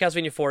Super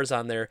Castlevania 4 is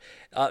on there.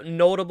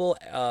 Notable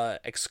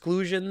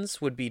exclusions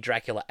would be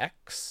Dracula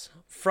X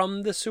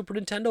from the Super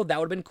Nintendo. That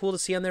would have been cool to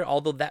see on there,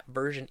 although that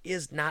version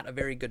is not a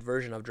very good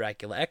version of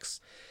Dracula X.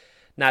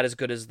 Not as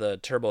good as the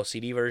Turbo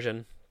CD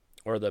version,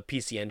 or the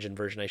PC Engine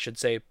version, I should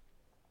say.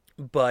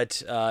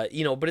 But,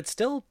 but it's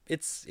still,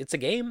 it's a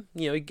game.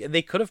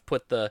 They could have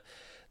put the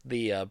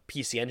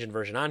PC Engine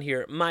version on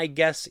here. My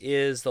guess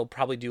is they'll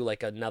probably do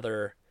like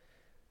another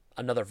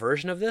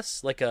version of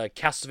this, like a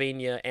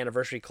Castlevania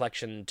Anniversary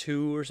Collection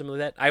 2 or something like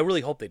that. I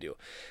really hope they do,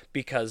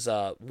 because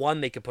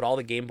one, they could put all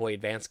the Game Boy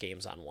Advance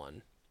games on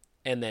one,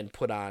 and then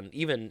put on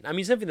Symphony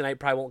of the Night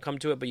probably won't come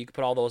to it, but you could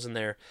put all those in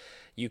there.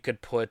 You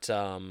could put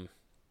you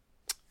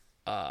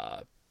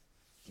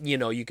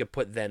could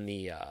put then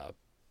the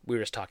we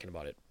were just talking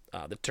about it,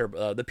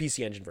 the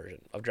PC Engine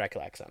version of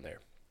Dracula X on there.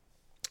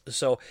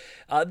 So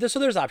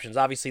there's options.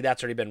 Obviously,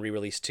 that's already been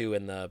re-released too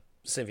in the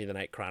Symphony of the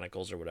Night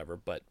Chronicles or whatever,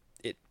 but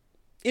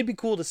it'd be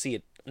cool to see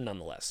it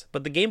nonetheless.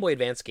 But the Game Boy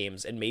Advance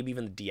games, and maybe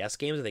even the DS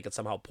games, if they could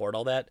somehow port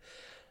all that,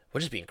 would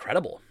just be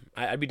incredible.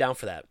 I'd be down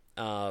for that,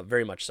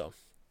 very much so.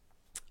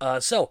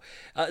 So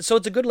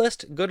it's a good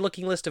list,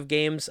 good-looking list of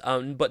games,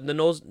 but the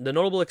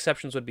notable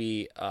exceptions would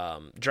be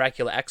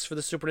Dracula X for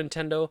the Super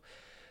Nintendo.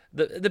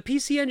 The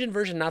PC Engine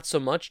version, not so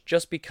much,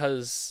 just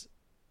because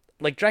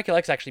like Dracula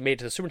X actually made it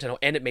to the Super Nintendo,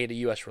 and it made a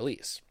US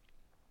release.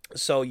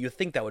 So you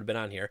think that would have been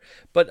on here,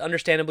 but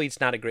understandably, it's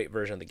not a great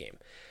version of the game.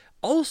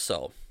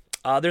 Also,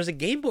 there's a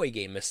Game Boy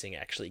game missing,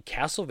 actually,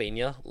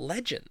 Castlevania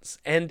Legends.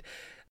 And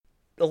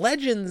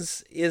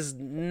Legends is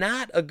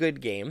not a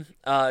good game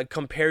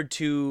compared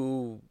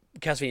to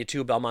Castlevania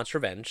 2, Belmont's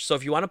Revenge. So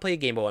if you want to play a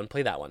Game Boy one,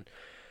 play that one.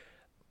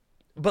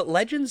 But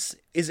Legends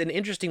is an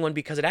interesting one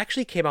because it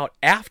actually came out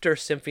after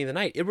Symphony of the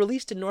Night. It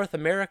released in North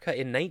America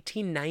in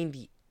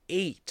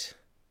 1998.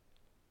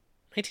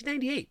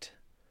 1998.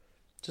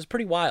 Which is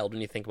pretty wild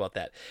when you think about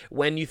that.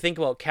 When you think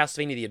about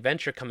Castlevania The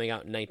Adventure coming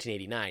out in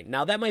 1989.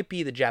 Now, that might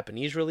be the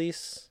Japanese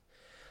release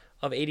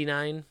of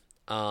 89,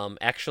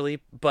 actually.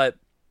 But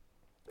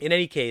in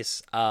any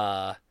case,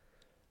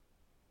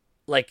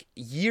 like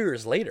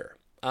years later.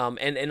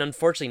 And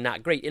unfortunately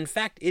not great. In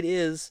fact, it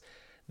is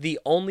the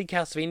only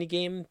Castlevania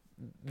game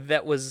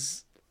that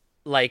was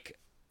like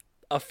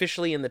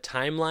officially in the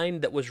timeline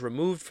that was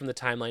removed from the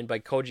timeline by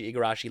Koji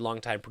Igarashi,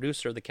 longtime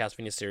producer of the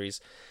Castlevania series,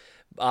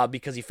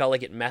 because he felt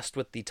like it messed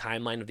with the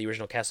timeline of the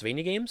original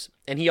Castlevania games.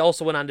 And he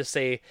also went on to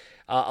say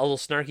a little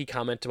snarky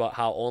comment about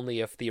how only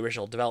if the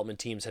original development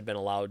teams had been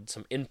allowed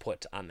some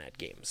input on that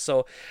game.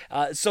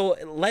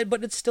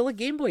 But it's still a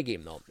Game Boy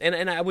game, though.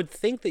 And I would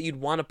think that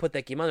you'd want to put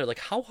that game on there. Like,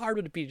 how hard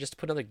would it be just to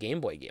put another Game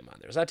Boy game on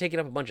there? It's not taking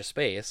up a bunch of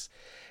space.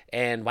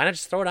 And why not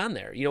just throw it on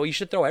there? You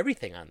should throw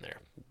everything on there.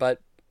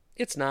 But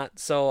it's not,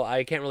 so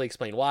I can't really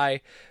explain why.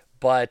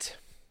 But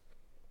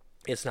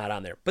it's not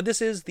on there. But this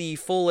is the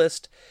full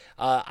list.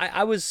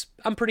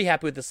 I'm pretty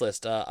happy with this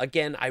list.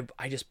 Again,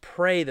 I just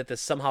pray that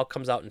this somehow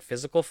comes out in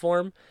physical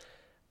form.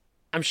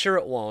 I'm sure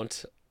it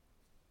won't,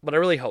 but I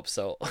really hope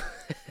so.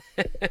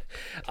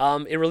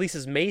 It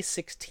releases May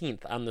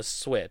 16th on the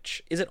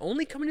Switch. Is it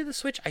only coming to the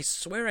Switch? I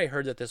swear I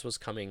heard that this was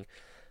coming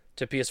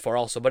to PS4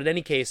 also. But in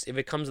any case, if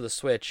it comes to the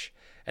Switch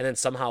and then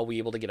somehow we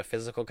able to get a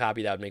physical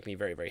copy, that would make me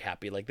very, very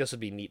happy. Like, this would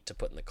be neat to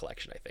put in the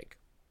collection, I think.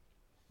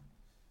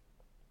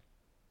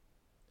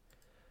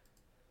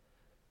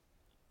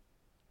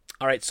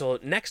 All right, so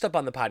next up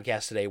on the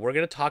podcast today, we're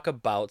going to talk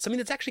about something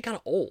that's actually kind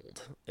of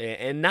old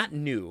and not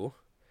new.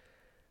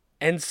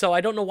 And so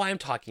I don't know why I'm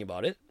talking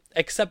about it,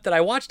 except that I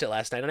watched it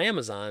last night on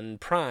Amazon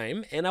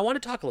Prime, and I want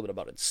to talk a little bit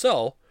about it.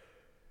 So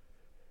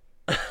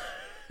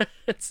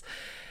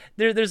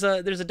there's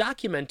a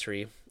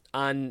documentary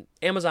on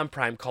Amazon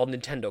Prime called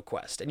Nintendo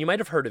Quest, and you might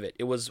have heard of it.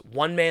 It was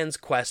one man's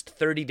quest,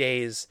 30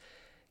 days,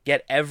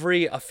 get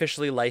every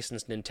officially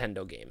licensed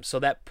Nintendo game. So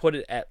that put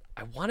it at,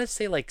 I want to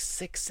say, like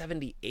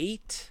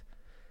 678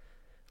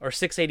 or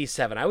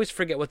 687. I always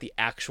forget what the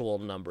actual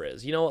number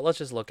is. You know what? Let's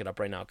just look it up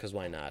right now, because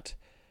why not?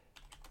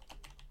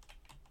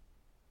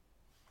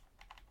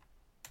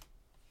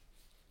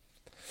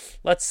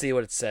 Let's see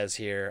what it says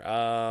here.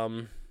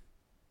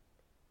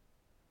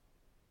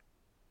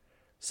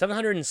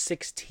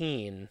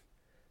 716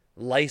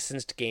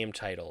 licensed game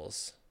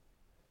titles.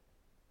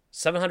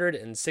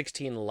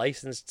 716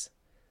 licensed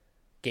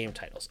game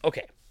titles.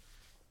 Okay.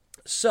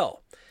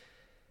 So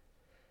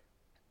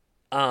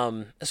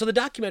the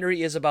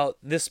documentary is about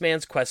this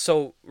man's quest.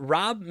 So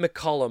Rob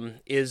McCullum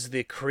is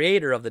the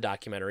creator of the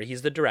documentary.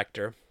 He's the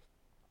director.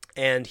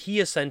 And he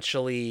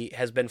essentially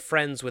has been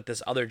friends with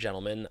this other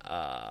gentleman.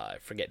 I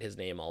forget his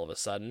name all of a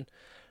sudden.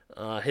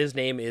 His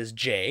name is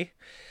Jay.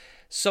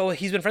 So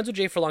he's been friends with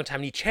Jay for a long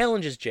time, and he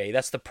challenges Jay.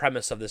 That's the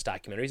premise of this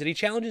documentary, is that he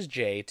challenges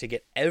Jay to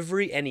get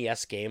every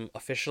NES game,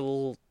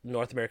 official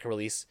North American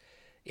release,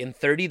 in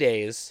 30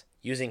 days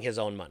using his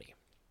own money.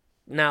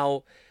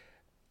 Now,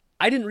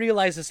 I didn't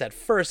realize this at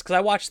first because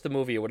I watched the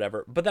movie or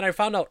whatever, but then I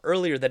found out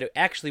earlier that it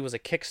actually was a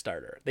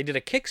Kickstarter. They did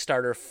a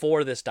Kickstarter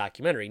for this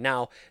documentary.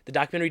 Now, the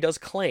documentary does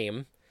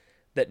claim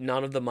that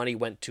none of the money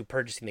went to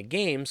purchasing the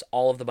games.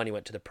 All of the money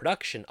went to the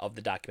production of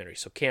the documentary.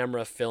 So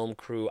camera, film,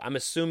 crew. I'm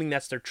assuming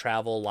that's their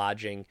travel,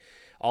 lodging,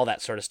 all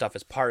that sort of stuff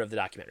as part of the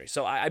documentary.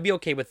 So I'd be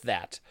okay with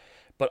that.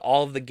 But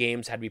all of the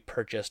games had to be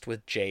purchased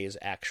with Jay's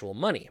actual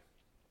money.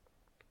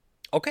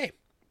 Okay.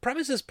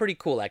 Premise is pretty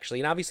cool,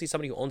 actually. And obviously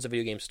somebody who owns a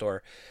video game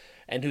store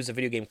and who's a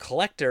video game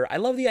collector, I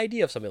love the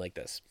idea of something like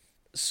this.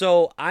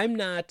 So I'm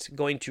not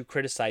going to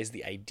criticize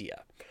the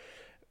idea.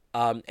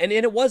 And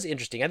it was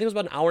interesting. I think it was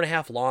about an hour and a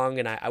half long,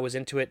 and I was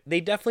into it.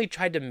 They definitely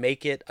tried to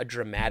make it a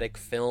dramatic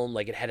film.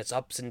 Like, it had its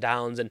ups and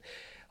downs, and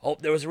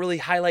there was a really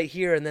highlight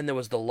here, and then there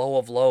was the low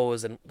of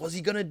lows, and was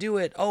he going to do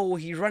it? Oh,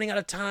 he's running out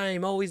of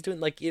time. Oh, he's doing,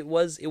 like, it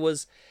was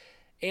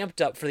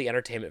amped up for the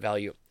entertainment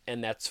value,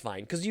 and that's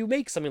fine, because you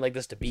make something like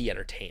this to be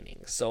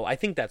entertaining. So I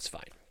think that's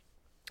fine.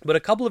 But a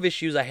couple of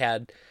issues I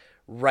had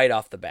right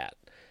off the bat.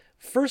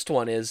 First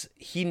one is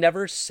he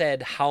never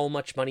said how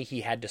much money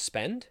he had to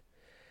spend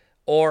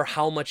or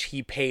how much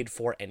he paid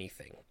for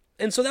anything.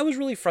 And so that was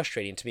really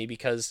frustrating to me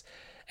because,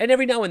 and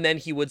every now and then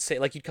he would say,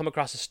 like, you'd come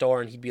across a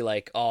store and he'd be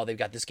like, oh, they've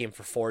got this game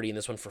for 40 and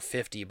this one for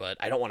 50, but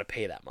I don't want to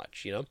pay that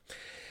much, you know?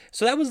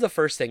 So that was the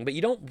first thing, but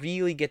you don't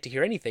really get to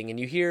hear anything. And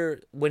you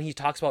hear when he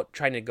talks about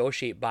trying to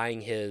negotiate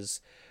buying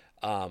his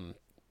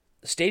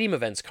Stadium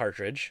Events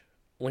cartridge,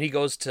 when he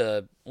goes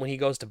to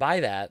buy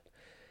that,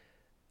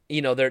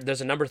 you know,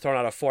 there's a number thrown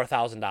out of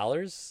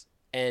 $4,000,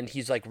 and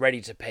he's like ready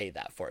to pay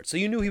that for it. So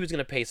you knew he was going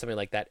to pay something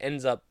like that.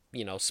 Ends up,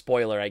 you know,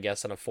 spoiler, I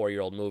guess, on a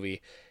 4-year-old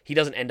movie, he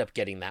doesn't end up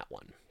getting that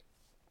one.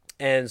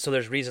 And so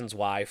there's reasons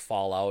why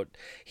Fallout.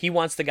 He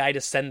wants the guy to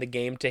send the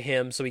game to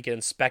him so he can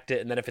inspect it,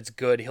 and then if it's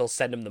good, he'll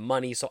send him the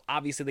money. So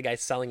obviously the guy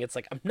selling it's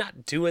like, I'm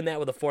not doing that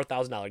with a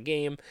 $4,000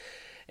 game.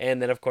 And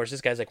then, of course,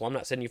 this guy's like, well, I'm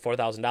not sending you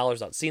 $4,000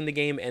 without seeing the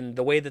game. And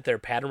the way that their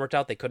pattern worked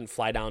out, they couldn't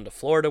fly down to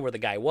Florida where the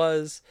guy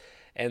was.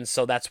 And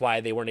so that's why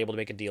they weren't able to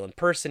make a deal in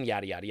person,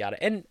 yada, yada,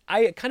 yada. And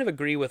I kind of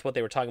agree with what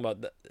they were talking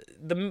about.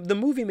 The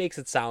movie makes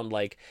it sound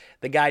like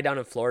the guy down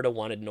in Florida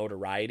wanted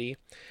notoriety.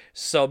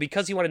 So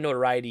because he wanted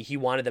notoriety, he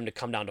wanted them to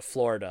come down to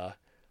Florida,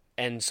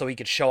 and so he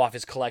could show off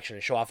his collection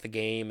and show off the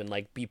game and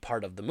like be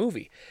part of the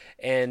movie.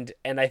 And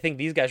I think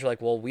these guys were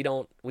like, well, we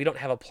don't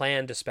have a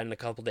plan to spend a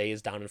couple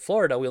days down in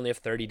Florida. We only have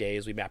 30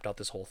 days. We mapped out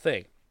this whole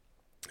thing.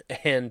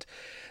 And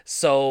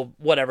so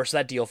whatever, so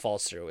that deal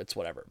falls through. It's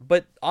whatever.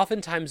 But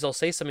oftentimes they'll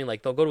say something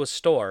like, they'll go to a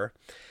store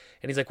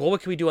and he's like, well,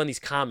 what can we do on these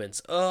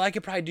commons? I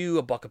could probably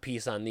do $1 a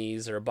piece on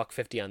these or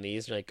 $1.50 on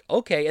these. And you're like,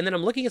 okay. And then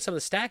I'm looking at some of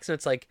the stacks and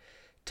it's like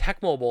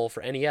Tecmo Bowl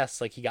for NES,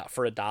 like he got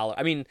for $1.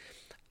 I mean,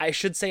 I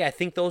should say I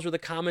think those were the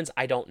commons.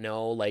 I don't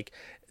know. Like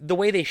the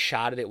way they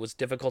shot it, it was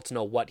difficult to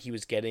know what he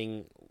was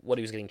getting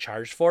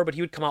charged for. But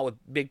he would come out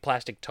with big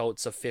plastic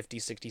totes of 50,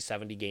 60,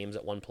 70 games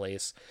at one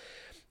place.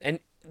 And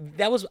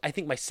that was, I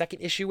think, my second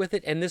issue with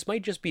it. And this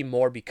might just be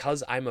more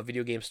because I'm a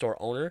video game store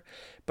owner.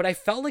 But I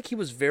felt like he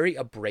was very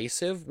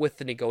abrasive with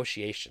the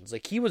negotiations.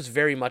 Like he was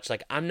very much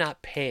like, I'm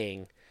not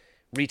paying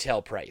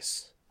retail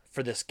price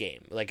for this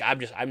game. Like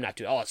I'm not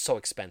doing, oh, it's so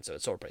expensive.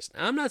 It's overpriced.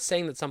 Now, I'm not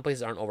saying that some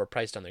places aren't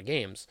overpriced on their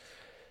games.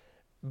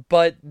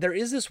 But there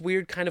is this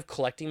weird kind of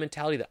collecting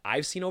mentality that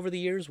I've seen over the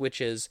years, which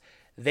is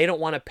they don't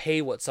want to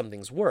pay what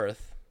something's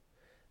worth.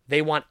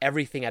 They want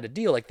everything at a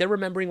deal. Like they're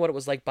remembering what it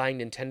was like buying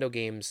Nintendo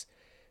games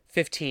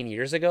 15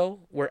 years ago,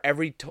 where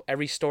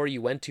every store you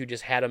went to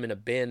just had them in a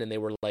bin and they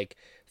were like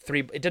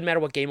it didn't matter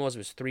what game it was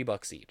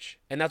 $3 each.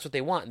 And that's what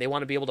they want. They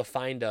want to be able to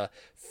find a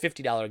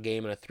 $50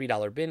 game and a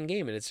 $3 bin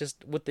game. And it's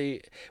just with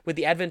the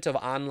advent of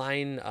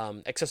online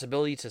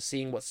accessibility to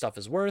seeing what stuff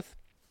is worth,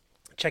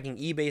 checking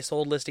eBay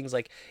sold listings,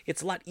 like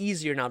it's a lot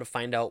easier now to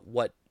find out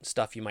what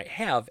stuff you might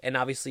have. And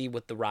obviously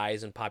with the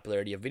rise and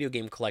popularity of video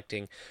game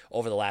collecting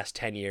over the last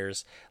 10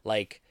 years,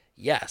 like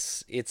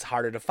yes, it's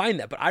harder to find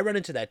that. But I run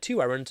into that too.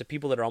 I run into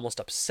people that are almost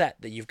upset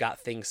that you've got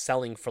things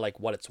selling for like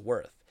what it's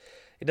worth.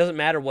 It doesn't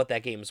matter what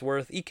that game's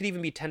worth. It could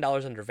even be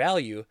 $10 under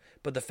value,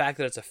 but the fact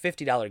that it's a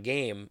 $50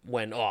 game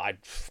when, I'll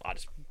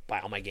just buy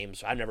all my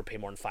games. I'd never pay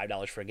more than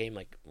 $5 for a game.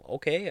 Like,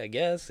 okay, I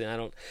guess.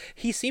 And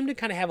he seemed to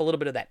kind of have a little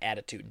bit of that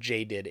attitude,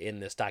 Jay did in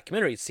this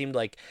documentary. It seemed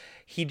like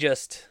he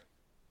just,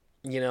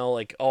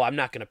 like, I'm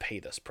not going to pay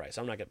this price.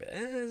 I'm not going to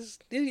pay.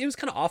 It was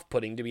kind of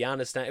off-putting, to be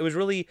honest. It was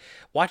really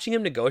watching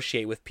him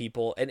negotiate with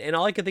people. And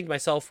all I could think to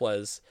myself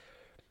was,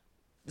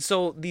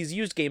 so these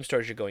used game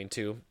stores you're going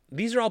to,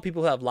 these are all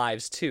people who have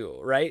lives too,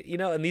 right?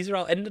 And these are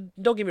all, and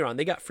don't get me wrong,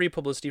 they got free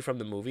publicity from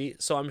the movie,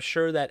 so I'm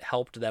sure that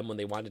helped them when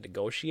they wanted to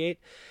negotiate.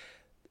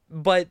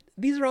 But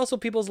these are also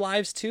people's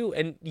lives too,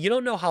 and you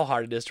don't know how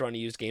hard it is to run a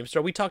used game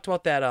store. We talked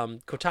about that,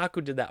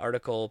 Kotaku did that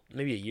article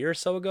maybe a year or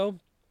so ago,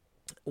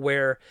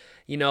 where,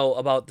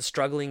 about the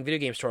struggling video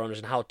game store owners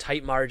and how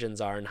tight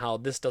margins are and how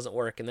this doesn't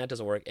work and that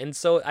doesn't work. And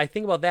so I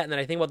think about that, and then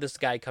I think about this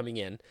guy coming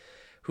in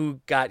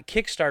who got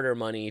Kickstarter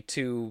money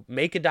to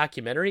make a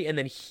documentary, and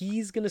then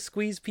he's going to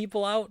squeeze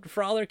people out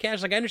for all their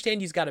cash. Like, I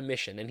understand he's got a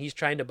mission, and he's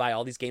trying to buy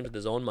all these games with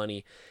his own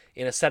money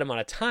in a set amount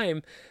of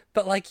time,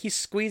 but, like, he's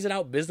squeezing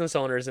out business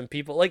owners and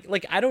people.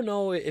 Like I don't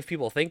know if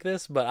people think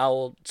this, but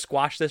I'll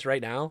squash this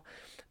right now.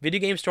 Video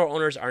game store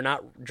owners are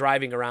not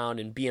driving around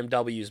in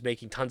BMWs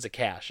making tons of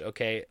cash,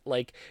 okay?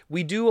 Like,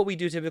 we do what we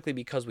do typically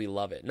because we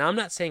love it. Now, I'm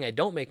not saying I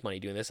don't make money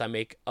doing this. I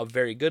make a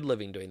very good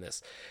living doing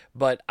this,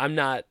 but I'm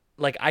not...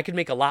 Like, I could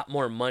make a lot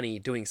more money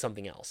doing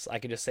something else. I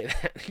could just say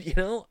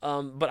that,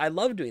 but I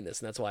love doing this,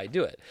 and that's why I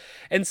do it.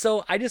 And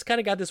so I just kind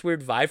of got this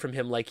weird vibe from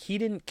him. Like, he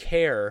didn't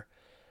care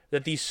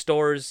that these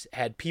stores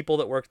had people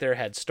that worked there,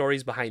 had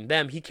stories behind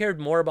them. He cared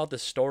more about the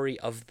story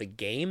of the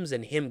games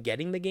and him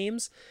getting the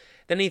games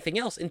than anything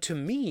else. And to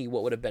me,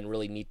 what would have been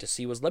really neat to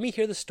see was, let me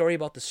hear the story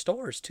about the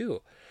stores,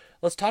 too.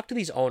 Let's talk to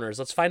these owners.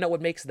 Let's find out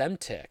what makes them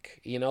tick.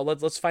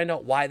 Let's find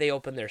out why they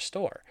open their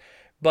store.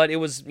 But it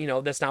was,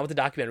 that's not what the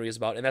documentary is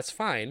about, and that's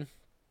fine.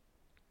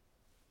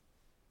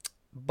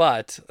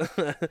 But,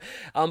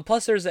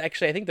 plus there's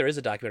actually, I think there is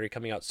a documentary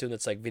coming out soon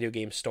that's like video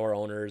game store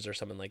owners or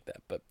something like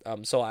that. But,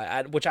 so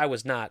which I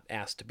was not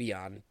asked to be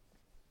on.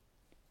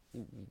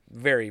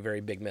 Very,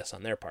 very big miss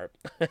on their part.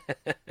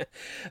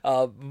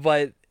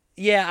 But,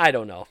 yeah, I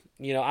don't know.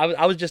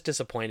 I was just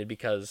disappointed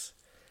because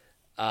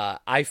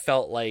I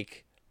felt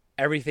like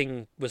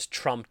everything was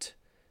trumped.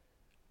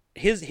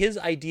 His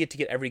idea to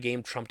get every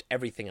game trumped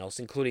everything else,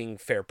 including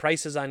fair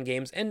prices on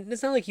games. And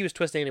it's not like he was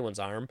twisting anyone's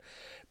arm,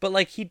 but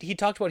like he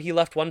talked about, he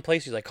left one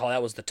place, he's like, oh,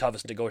 that was the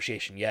toughest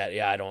negotiation yet.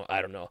 Yeah, I don't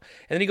know.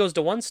 And then he goes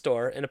to one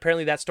store, and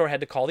apparently that store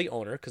had to call the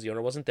owner because the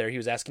owner wasn't there. He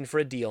was asking for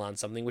a deal on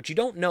something, which you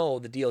don't know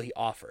the deal he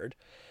offered.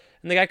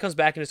 And the guy comes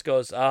back and just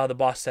goes, the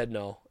boss said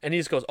no. And he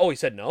just goes, oh, he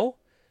said no?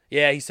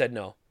 Yeah, he said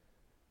no.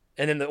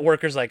 And then the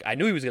worker's like, I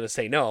knew he was going to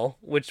say no,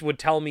 which would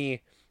tell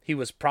me he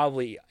was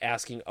probably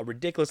asking a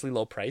ridiculously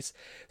low price.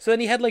 So then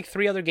he had like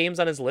 3 other games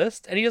on his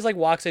list, and he just like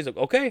walks in, he's like,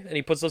 okay, and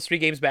he puts those 3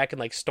 games back and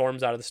like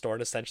storms out of the store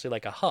in essentially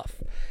like a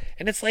huff.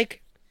 And it's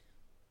like,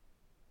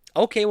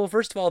 okay, well,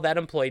 first of all, that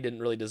employee didn't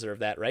really deserve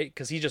that, right?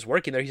 Because he's just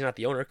working there. He's not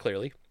the owner,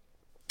 clearly.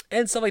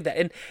 And stuff like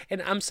that.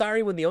 And I'm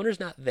sorry, when the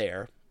owner's not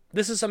there,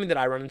 this is something that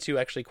I run into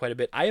actually quite a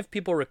bit. I have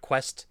people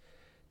request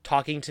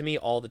talking to me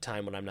all the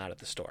time when I'm not at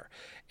the store.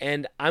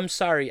 And I'm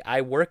sorry, I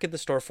work at the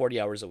store 40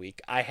 hours a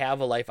week. I have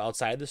a life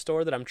outside the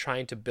store that I'm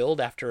trying to build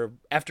after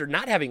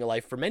not having a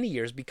life for many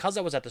years because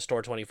I was at the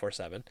store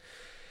 24/7.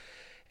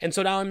 And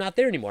so now I'm not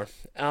there anymore.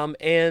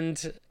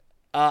 And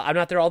I'm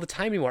not there all the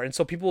time anymore. And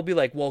so people will be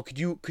like, well, could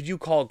you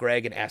call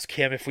Greg and ask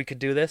him if we could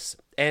do this?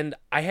 And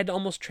I had to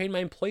almost train my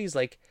employees,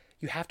 like,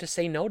 you have to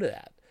say no to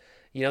that.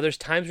 There's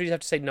times where you have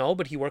to say no,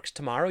 but he works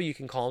tomorrow. You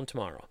can call him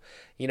tomorrow.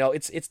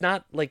 It's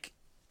not like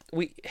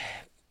we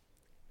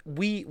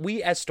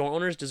as store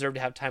owners deserve to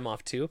have time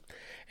off too.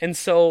 And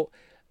so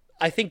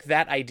I think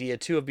that idea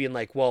too of being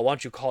like, well, why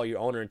don't you call your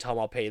owner and tell him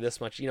I'll pay you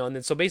this much, and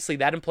then so basically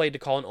that employee had to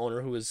call an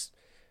owner who was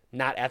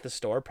not at the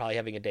store, probably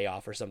having a day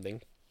off or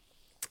something.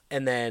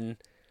 And then,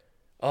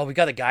 oh, we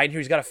got a guy in here.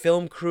 He's got a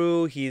film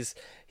crew. He's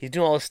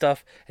doing all this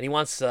stuff, and he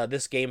wants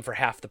this game for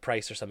half the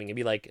price or something. And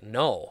be like,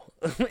 no.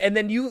 And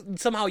then you're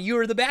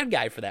the bad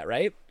guy for that,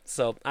 right?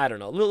 So I don't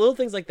know, little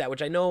things like that,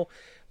 which I know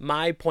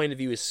my point of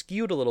view is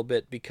skewed a little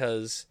bit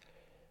because,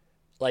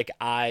 like,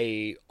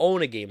 I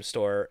own a game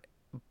store,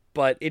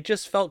 but it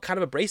just felt kind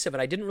of abrasive,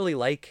 and I didn't really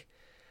like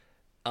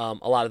a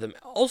lot of them.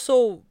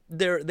 Also,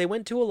 they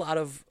went to a lot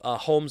of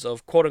homes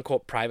of quote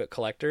unquote private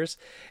collectors,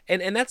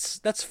 and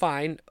that's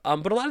fine.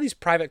 But a lot of these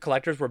private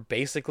collectors were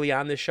basically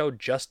on this show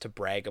just to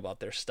brag about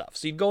their stuff.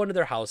 So you'd go into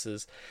their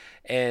houses,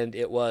 and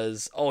it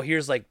was, oh,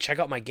 here's like, check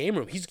out my game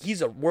room.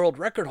 He's a world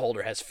record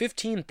holder, has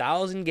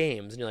 15,000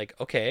 games, and you're like,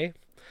 okay.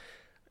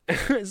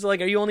 So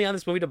like, are you only on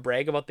this movie to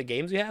brag about the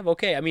games you have?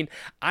 Okay, I mean,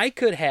 I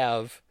could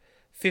have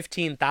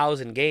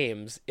 15,000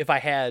 games if I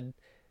had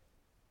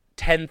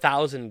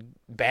 10,000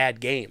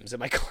 bad games in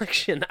my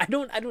collection. I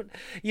don't,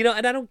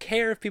 and I don't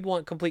care if people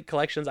want complete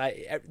collections.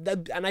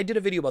 And I did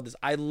a video about this.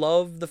 I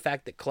love the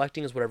fact that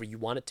collecting is whatever you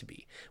want it to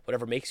be,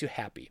 whatever makes you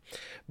happy.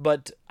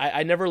 But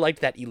I never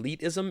liked that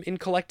elitism in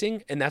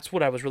collecting, and that's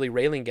what I was really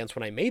railing against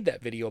when I made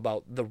that video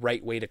about the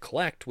right way to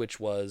collect, which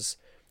was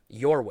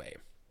your way,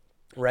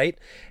 right?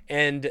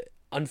 And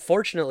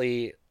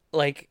unfortunately,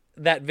 like,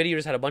 that video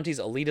just had a bunch of these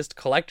elitist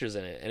collectors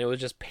in it, and it was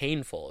just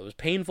painful. It was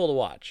painful to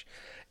watch.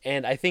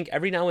 And I think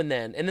every now and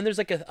then there's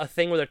like a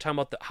thing where they're talking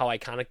about how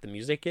iconic the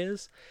music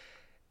is.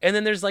 And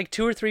then there's like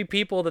 2 or 3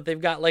 people that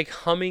they've got like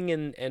humming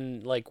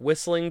and like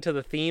whistling to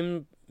the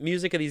theme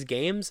music of these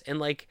games. And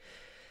like,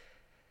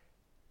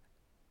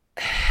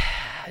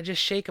 I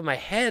just shake my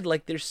head.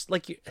 Like, there's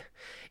like,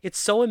 it's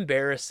so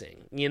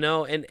embarrassing,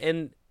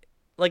 and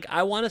like,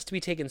 I want us to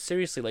be taken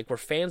seriously. Like, we're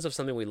fans of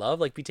something we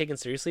love, like, be taken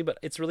seriously, but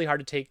it's really hard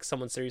to take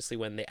someone seriously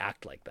when they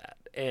act like that.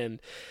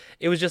 And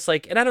it was just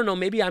like, and I don't know,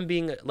 maybe I'm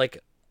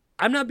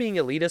not being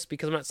elitist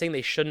because I'm not saying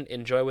they shouldn't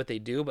enjoy what they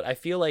do, but I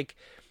feel like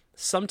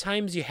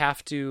sometimes you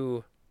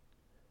gotta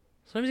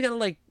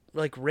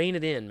like rein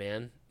it in,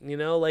 man.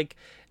 Like,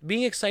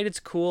 being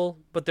excited's cool,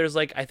 but there's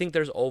like, I think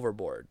there's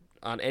overboard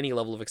on any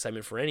level of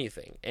excitement for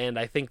anything. And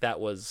I think they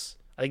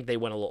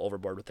went a little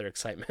overboard with their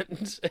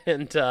excitement.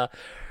 And,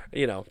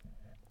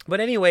 but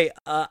anyway,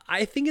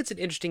 I think it's an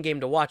interesting game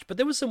to watch, but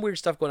there was some weird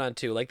stuff going on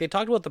too. Like, they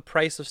talked about the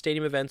price of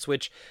stadium events,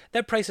 which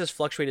that price has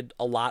fluctuated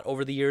a lot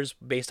over the years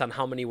based on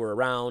how many were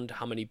around,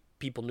 how many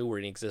people knew were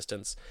in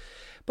existence.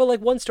 But like,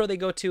 one store they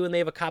go to and they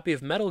have a copy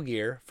of Metal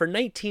Gear for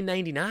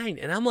 $19.99,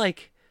 and I'm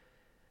like,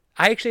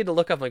 I actually had to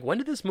look up, like, when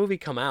did this movie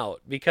come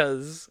out?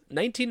 Because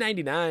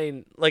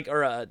 $19.99, like,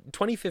 or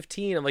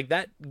 2015, I'm like,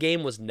 that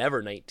game was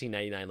never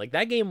 $19.99. Like,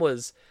 that game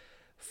was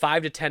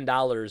 $5 to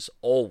 $10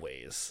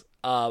 always.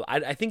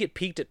 I think it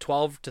peaked at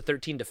 $12 to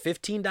 $13 to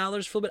 $15 for a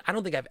little bit. I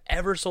don't think I've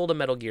ever sold a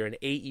Metal Gear in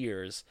 8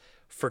 years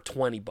for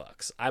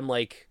 $20. I'm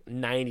like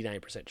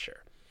 99%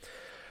 sure.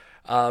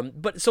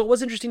 But so it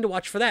was interesting to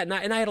watch for that, and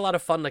I had a lot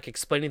of fun, like,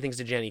 explaining things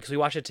to Jenny, because we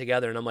watched it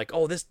together, and I'm like,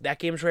 oh, that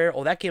game's rare,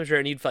 oh, that game's rare,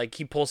 and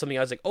he'd pull something.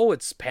 I was like, oh,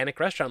 it's Panic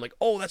Restaurant. I'm like,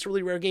 oh, that's a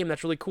really rare game,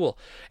 that's really cool.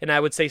 And I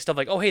would say stuff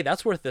like, oh, hey,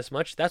 that's worth this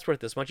much, that's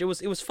worth this much. It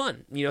was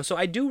fun, so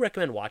I do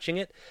recommend watching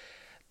it.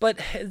 But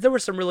there were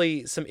some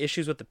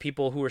issues with the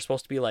people who were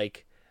supposed to be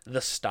like the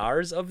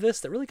stars of this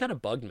that really kind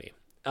of bugged me.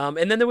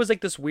 And then there was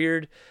like this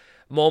weird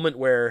moment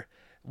where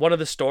one of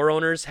the store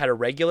owners had a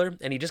regular,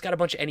 and he just got a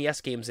bunch of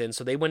NES games in,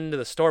 so they went into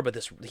the store, but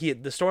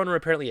the store owner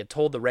apparently had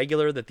told the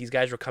regular that these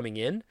guys were coming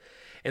in,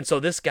 and so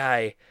this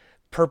guy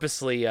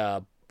purposely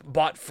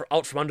bought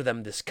out from under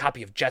them this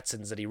copy of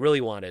Jetsons that he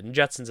really wanted, and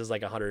Jetsons is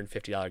like a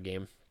 $150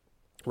 game,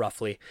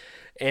 roughly,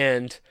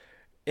 and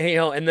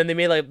and then they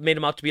made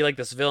him out to be like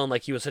this villain,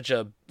 like he was such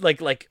a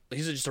like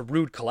he's just a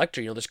rude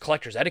collector. There's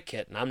collector's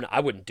etiquette, and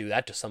I wouldn't do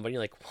that to somebody.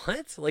 You're like,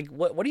 what? Like,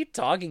 what are you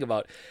talking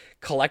about?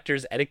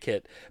 Collector's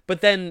etiquette. But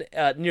then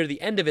near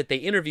the end of it, they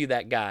interview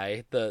that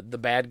guy, the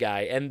bad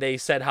guy, and they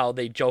said how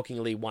they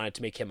jokingly wanted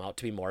to make him out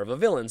to be more of a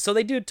villain. So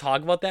they do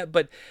talk about that,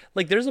 but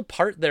like, there's a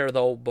part there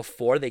though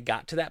before they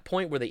got to that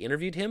point where they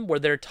interviewed him, where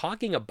they're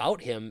talking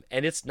about him,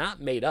 and it's not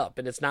made up,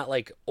 and it's not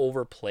like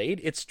overplayed.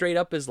 It's straight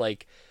up is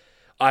like,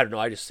 I don't know,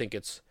 I just think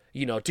it's,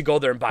 to go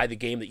there and buy the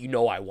game that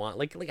I want.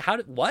 Like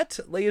what?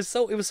 Like, it was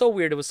so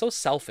weird. It was so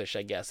selfish,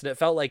 I guess. And it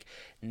felt like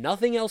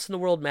nothing else in the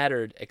world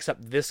mattered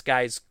except this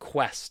guy's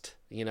quest,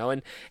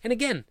 and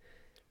again,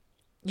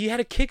 you had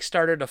a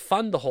Kickstarter to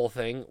fund the whole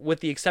thing, with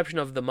the exception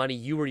of the money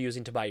you were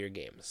using to buy your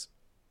games.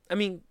 I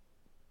mean,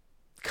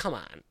 come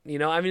on,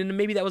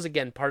 maybe that was,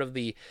 again, part of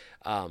the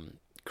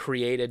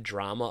created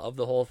drama of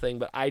the whole thing,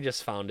 but I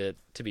just found it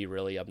to be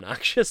really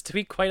obnoxious, to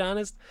be quite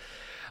honest.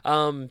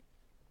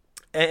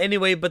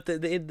 Anyway, but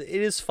it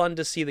is fun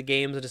to see the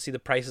games and to see the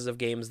prices of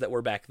games that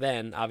were back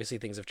then. Obviously,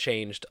 things have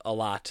changed a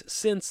lot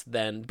since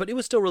then, but it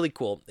was still really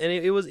cool. And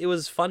it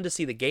was fun to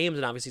see the games,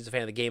 and obviously he's a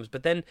fan of the games.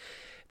 But then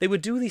they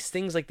would do these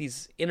things like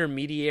these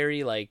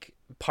intermediary like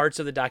parts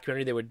of the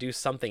documentary. They would do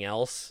something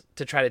else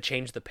to try to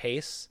change the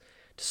pace,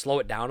 to slow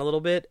it down a little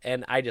bit,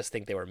 and I just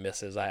think they were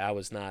misses. I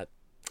was not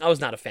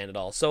a fan at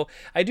all. So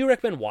I do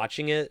recommend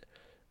watching it.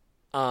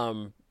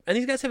 And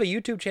these guys have a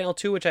YouTube channel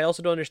too, which I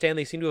also don't understand.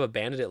 They seem to have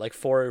abandoned it like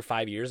 4 or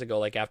 5 years ago,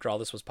 like after all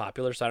this was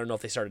popular. So I don't know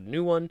if they started a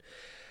new one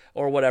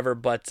or whatever.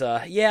 But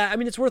yeah, I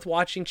mean, it's worth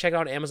watching. Check it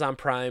out on Amazon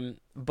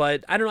Prime.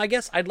 But I don't know. I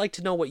guess I'd like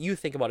to know what you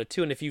think about it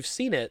too. And if you've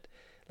seen it,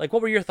 like,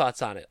 what were your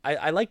thoughts on it?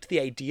 I liked the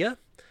idea,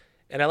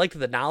 and I liked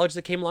the knowledge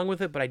that came along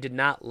with it. But I did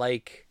not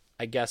like,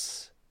 I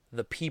guess,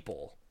 the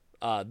people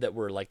that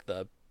were like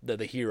the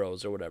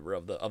heroes or whatever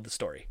of the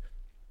story.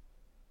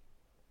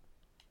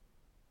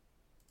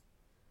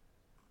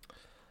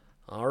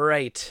 All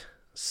right.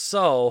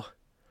 So,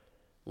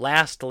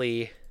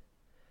 lastly,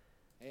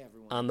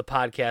 on the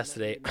podcast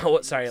today.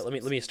 Oh, sorry. Let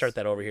me start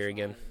that over here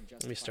again.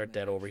 Let me start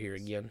that over here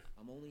again.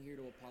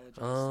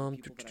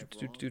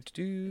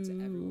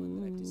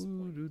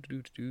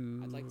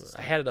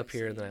 I had it up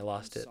here and then I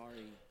lost it.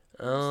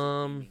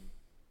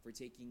 For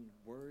taking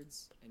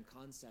words and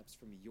concepts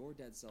from your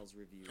Dead Cells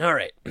review. All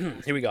right.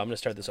 Here we go. I'm going to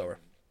start this over.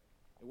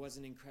 It was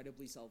an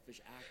incredibly selfish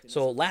act.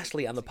 So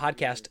lastly, on the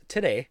podcast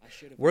today,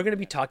 we're going to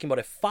be talking about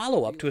a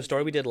follow-up to a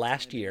story we did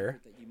last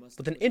year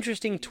with an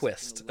interesting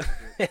twist.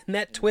 And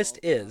that twist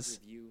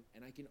is...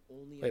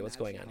 Wait, what's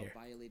going on here?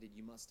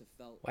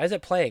 Why is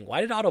it playing?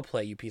 Why did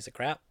autoplay, you piece of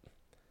crap?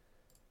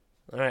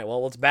 All right,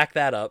 well, let's back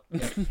that up.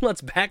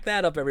 Let's back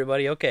that up,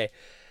 everybody. Okay.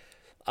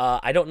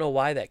 I don't know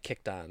why that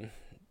kicked on.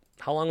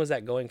 How long was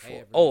that going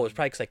for? Oh, it was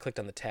probably because I clicked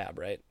on the tab,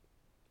 right?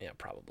 Yeah,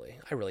 probably.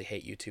 I really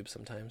hate YouTube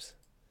sometimes.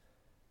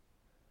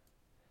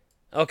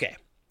 Okay,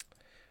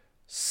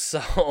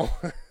 so, all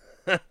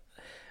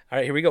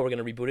right, here we go. We're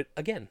going to reboot it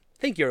again.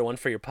 Thank you, everyone,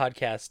 for your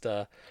podcast,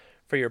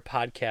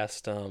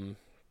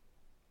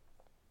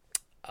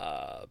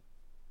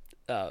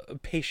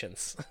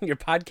 patience, your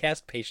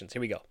podcast patience.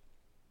 Here we go.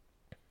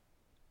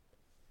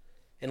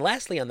 And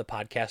lastly on the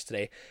podcast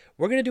today,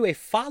 we're going to do a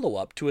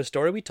follow-up to a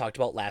story we talked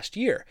about last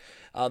year.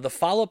 The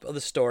follow-up of the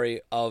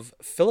story of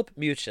Philip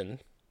Muchin,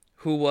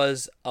 who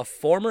was a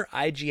former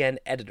IGN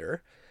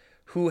editor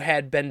who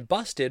had been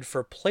busted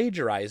for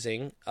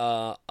plagiarizing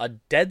a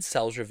Dead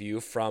Cells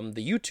review from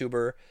the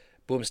YouTuber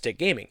Boomstick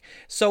Gaming.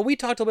 So we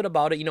talked a little bit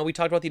about it. You know, we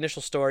talked about the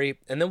initial story,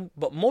 and then,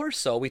 but more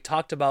so, we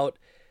talked about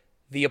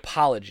the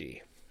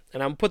apology.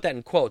 And I'm going to put that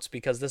in quotes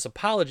because this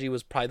apology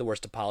was probably the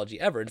worst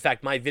apology ever. In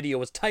fact, my video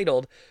was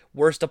titled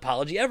 "Worst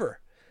Apology Ever,"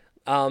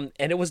 and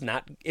it was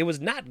not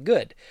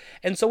good.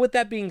 And so, with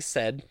that being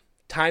said,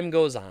 time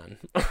goes on,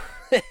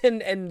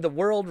 and the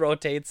world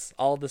rotates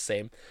all the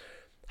same.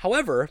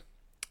 However,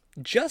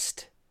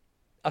 just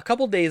a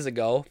couple days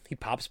ago, he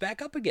pops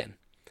back up again.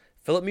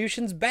 Philip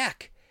Muchin's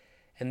back,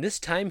 and this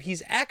time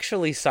he's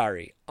actually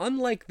sorry.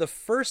 Unlike the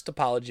first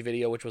apology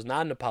video, which was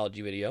not an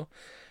apology video,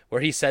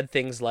 where he said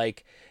things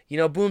like, you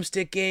know,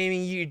 Boomstick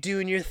Gaming, you're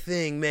doing your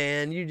thing,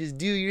 man. You just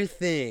do your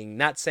thing.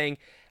 Not saying,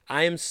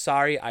 I am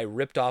sorry I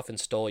ripped off and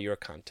stole your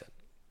content.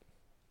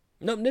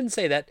 No, didn't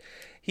say that.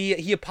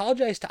 He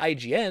apologized to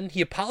IGN.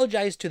 He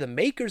apologized to the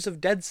makers of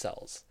Dead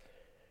Cells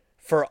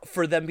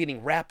for them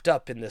being wrapped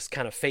up in this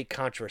kind of fake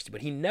controversy.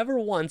 But he never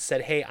once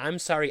said, hey, I'm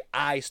sorry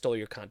I stole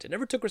your content.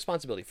 Never took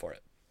responsibility for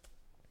it.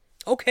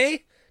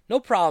 Okay, no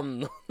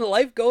problem.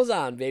 Life goes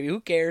on, baby. Who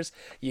cares?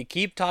 You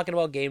keep talking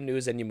about game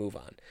news and you move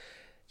on.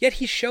 Yet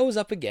he shows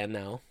up again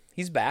now.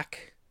 He's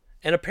back.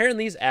 And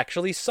apparently he's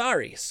actually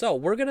sorry. So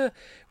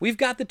we've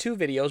got the two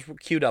videos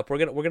queued up. We're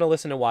gonna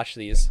listen and watch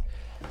these.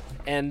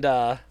 And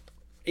and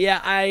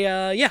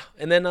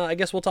then I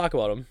guess we'll talk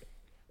about them.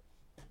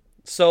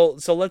 So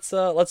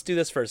let's do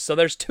this first. So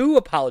there's two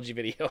apology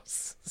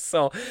videos.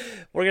 So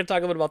we're gonna talk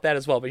a little bit about that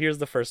as well. But here's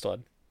the first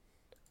one.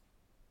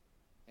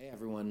 Hey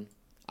everyone.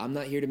 I'm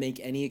not here to make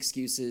any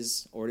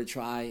excuses or to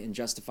try and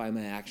justify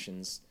my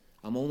actions.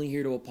 I'm only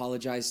here to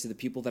apologize to the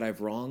people that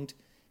I've wronged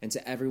and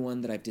to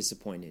everyone that I've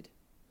disappointed.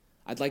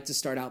 I'd like to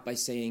start out by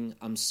saying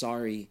I'm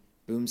sorry,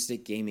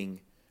 Boomstick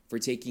Gaming, for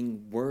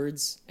taking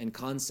words and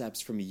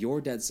concepts from your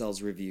Dead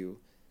Cells review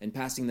and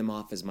passing them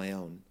off as my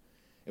own.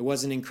 It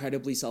was an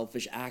incredibly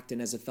selfish act,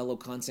 and as a fellow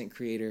content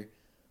creator,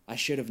 I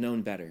should have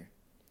known better.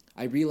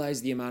 I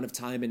realize the amount of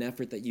time and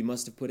effort that you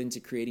must have put into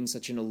creating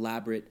such an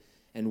elaborate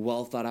and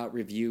well-thought-out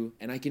review,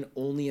 and I can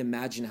only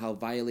imagine how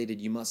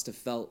violated you must have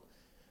felt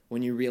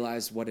when you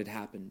realized what had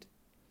happened.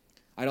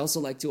 I'd also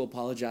like to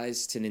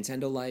apologize to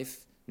Nintendo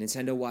Life,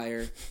 Nintendo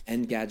Wire,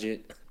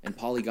 Engadget, and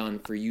Polygon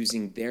for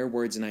using their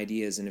words and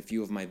ideas in a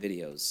few of my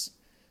videos.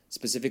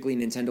 Specifically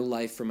Nintendo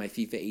Life for my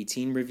FIFA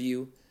 18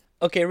 review.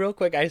 Okay, real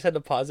quick, I just had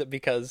to pause it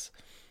because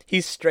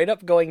he's straight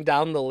up going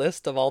down the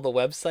list of all the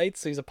websites,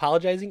 so he's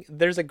apologizing.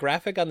 There's a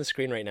graphic on the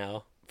screen right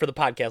now for the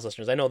podcast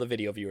listeners. I know the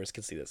video viewers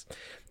can see this.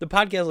 The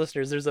podcast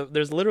listeners,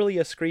 there's literally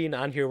a screen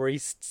on here where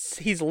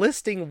he's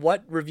listing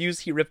what reviews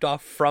he ripped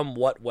off from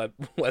what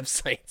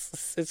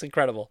websites. It's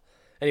incredible.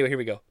 Anyway, here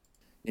we go.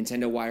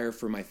 Nintendo Wire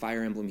for my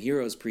Fire Emblem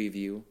Heroes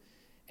preview,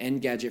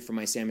 Engadget for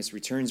my Samus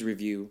Returns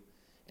review,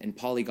 and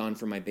Polygon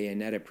for my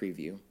Bayonetta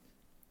preview.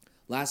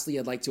 Lastly,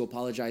 I'd like to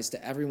apologize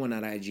to everyone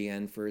at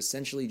IGN for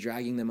essentially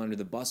dragging them under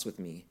the bus with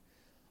me.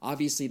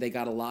 Obviously, they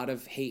got a lot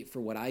of hate for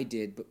what I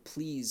did, but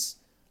please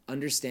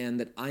understand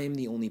that I am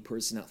the only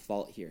person at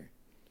fault here.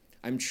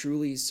 I'm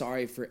truly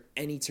sorry for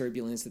any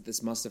turbulence that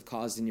this must have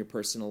caused in your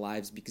personal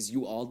lives because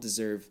you all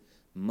deserve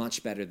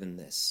much better than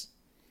this.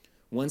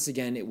 Once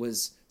again, it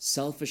was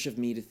selfish of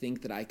me to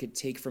think that I could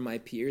take from my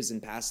peers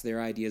and pass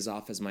their ideas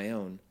off as my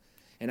own.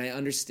 And I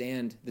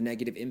understand the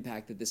negative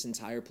impact that this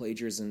entire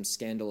plagiarism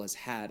scandal has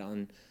had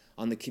on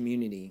the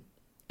community,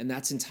 and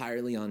that's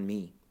entirely on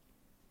me.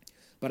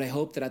 But I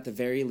hope that at the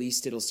very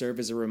least it'll serve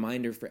as a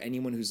reminder for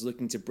anyone who's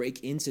looking to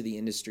break into the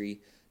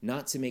industry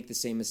not to make the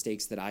same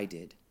mistakes that I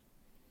did.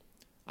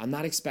 I'm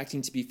not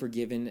expecting to be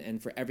forgiven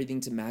and for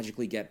everything to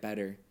magically get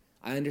better.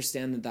 I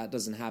understand that that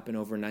doesn't happen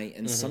overnight,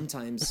 and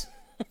sometimes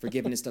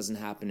forgiveness doesn't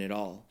happen at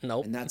all.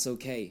 Nope. And that's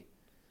okay.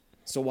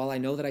 So while I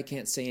know that I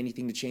can't say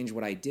anything to change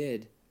what I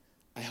did,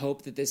 I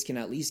hope that this can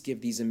at least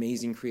give these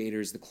amazing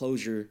creators the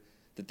closure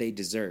that they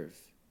deserve.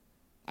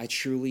 I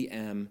truly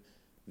am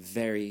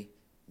very,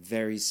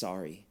 very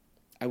sorry.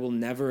 I will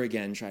never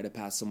again try to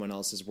pass someone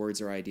else's words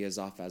or ideas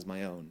off as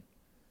my own.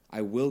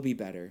 I will be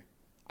better.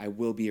 I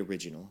will be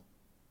original.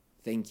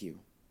 Thank you.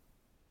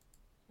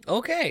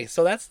 Okay,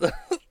 so that's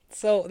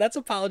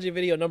apology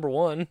video number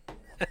 1.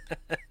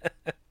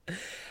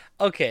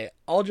 Okay,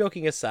 all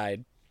joking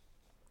aside,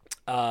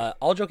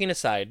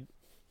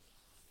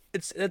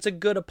 it's a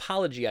good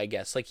apology, I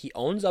guess. Like, he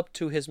owns up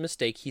to his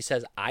mistake. He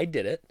says, I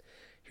did it.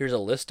 Here's a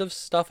list of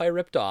stuff I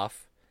ripped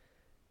off.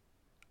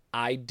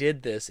 I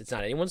did this. It's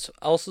not anyone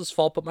else's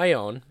fault but my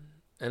own.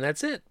 And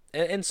that's it.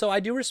 And so I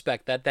do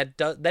respect that.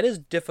 That is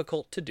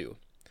difficult to do.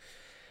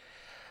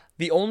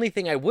 The only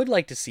thing I would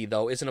like to see,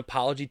 though, is an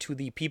apology to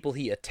the people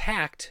he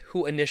attacked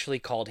who initially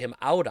called him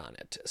out on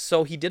it.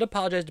 So he did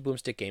apologize to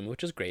Boomstick Gaming,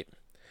 which is great.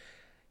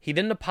 He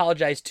didn't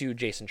apologize to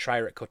Jason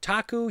Schreier at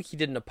Kotaku. He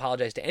didn't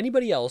apologize to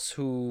anybody else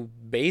who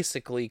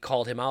basically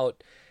called him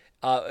out.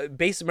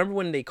 Remember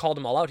when they called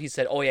him all out, he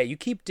said, oh yeah, you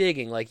keep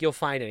digging, like you'll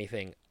find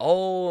anything.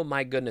 Oh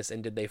my goodness,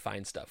 and did they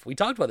find stuff? We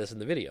talked about this in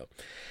the video.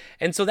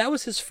 And so that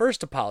was his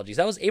first apologies.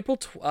 That was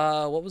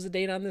what was the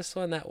date on this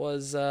one? That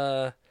was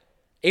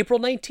April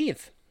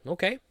 19th.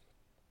 Okay.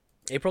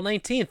 April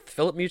 19th,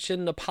 Philip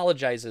Muchin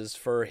apologizes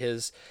for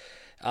his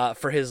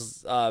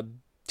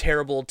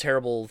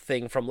terrible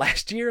thing from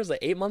last year. It was like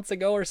 8 months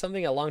ago or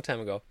something, a long time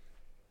ago.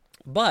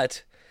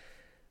 But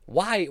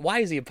why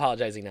is he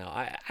apologizing now?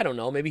 I don't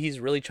know. Maybe he's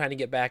really trying to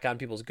get back on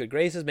people's good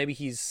graces. Maybe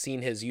he's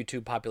seen his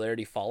YouTube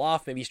popularity fall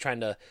off. Maybe he's trying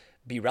to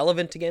be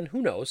relevant again.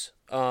 Who knows?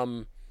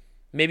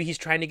 Maybe he's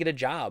trying to get a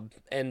job,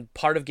 and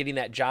part of getting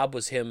that job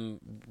was him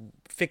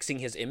fixing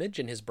his image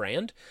and his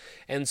brand.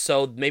 And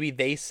so maybe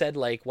they said,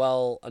 like,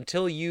 well,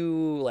 until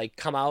you like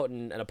come out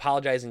and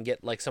apologize and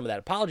get like some of that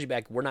apology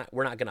back, we're not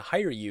going to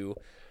hire you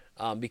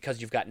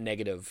because you've got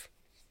negative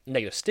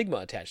stigma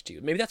attached to you.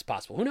 Maybe that's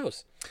possible. Who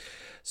knows?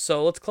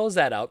 So let's close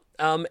that out.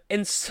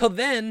 And so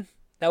then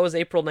that was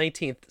April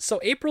 19th. So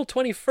April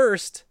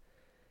 21st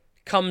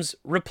comes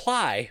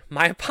reply,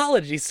 my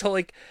apologies. So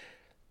like,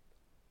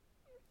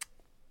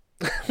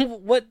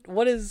 what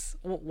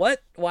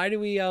why do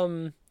we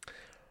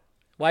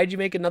why did you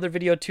make another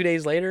video 2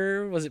 days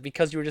later? Was it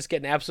because you were just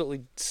getting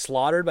absolutely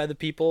slaughtered by the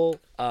people?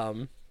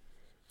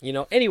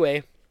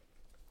 Anyway,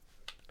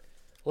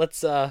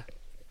 let's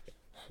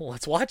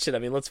watch it. I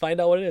mean, let's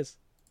find out what it is.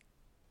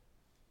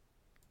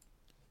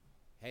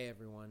 Hey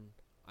everyone,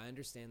 I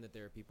understand that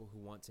there are people who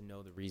want to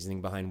know the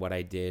reasoning behind what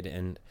I did,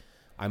 and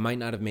I might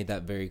not have made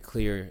that very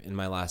clear in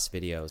my last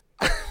videos.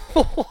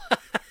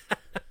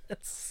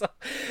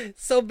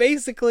 So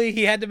basically,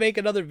 he had to make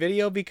another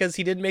video because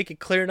he didn't make it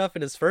clear enough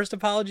in his first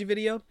apology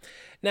video.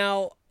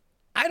 Now,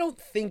 I don't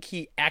think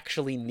he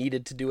actually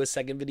needed to do a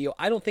second video.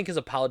 I don't think his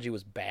apology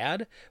was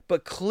bad,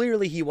 but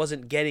clearly he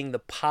wasn't getting the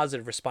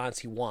positive response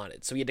he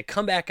wanted. So he had to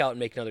come back out and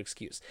make another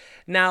excuse.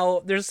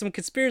 Now, there's some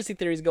conspiracy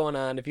theories going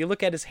on. If you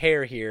look at his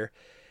hair here,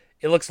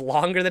 it looks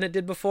longer than it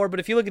did before, but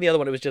if you look at the other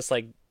one, it was just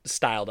like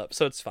styled up,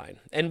 so it's fine.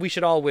 And we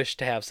should all wish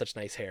to have such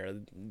nice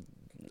hair.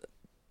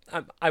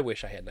 I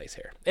wish I had nice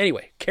hair.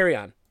 Anyway, carry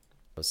on.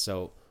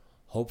 So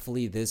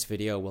hopefully this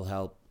video will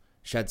help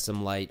shed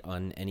some light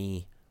on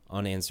any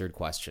unanswered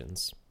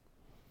questions.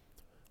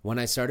 When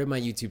I started my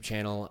YouTube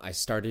channel, I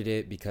started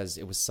it because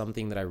it was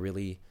something that I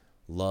really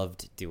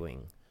loved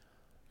doing.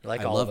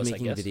 Like I all love of us,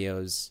 making I guess.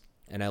 videos,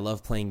 and I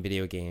love playing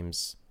video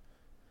games.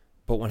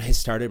 But when I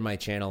started my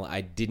channel,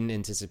 I didn't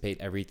anticipate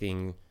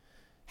everything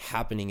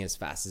happening as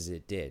fast as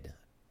it did.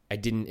 I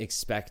didn't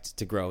expect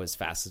to grow as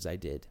fast as I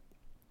did.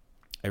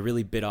 I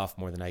really bit off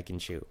more than I can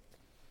chew.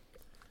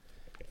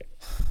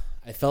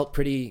 I felt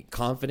pretty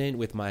confident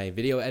with my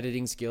video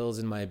editing skills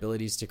and my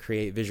abilities to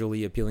create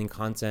visually appealing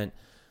content,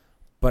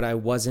 but I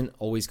wasn't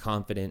always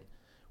confident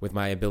with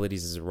my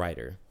abilities as a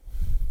writer.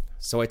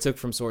 So I took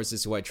from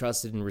sources who I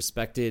trusted and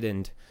respected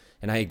and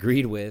I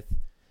agreed with,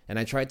 and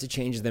I tried to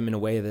change them in a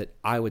way that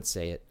I would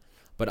say it.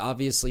 But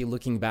obviously,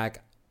 looking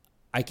back,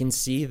 I can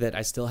see that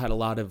I still had a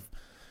lot of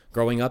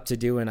growing up to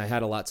do, and I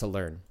had a lot to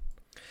learn.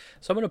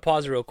 So I'm going to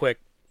pause real quick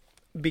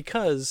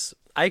because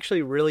I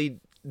actually really,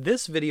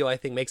 this video I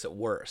think makes it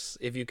worse,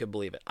 if you could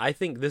believe it. I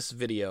think this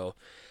video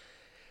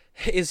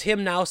is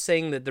him now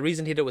saying that the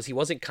reason he did it was he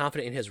wasn't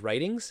confident in his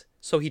writings,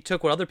 so he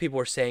took what other people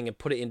were saying and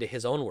put it into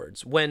his own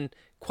words, when,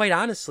 quite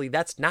honestly,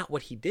 that's not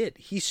what he did.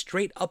 He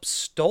straight up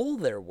stole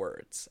their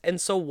words.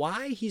 And so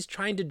why he's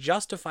trying to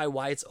justify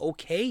why it's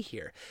okay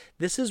here,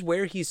 this is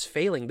where he's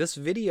failing. This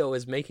video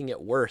is making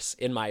it worse,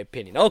 in my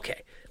opinion.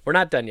 Okay, we're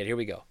not done yet. Here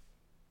we go.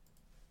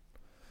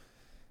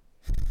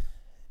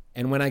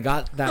 And when I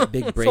got that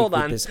big break hold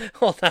with on, this...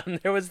 hold on.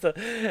 There was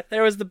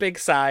the big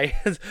sigh.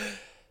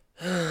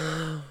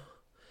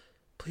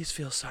 Please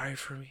feel sorry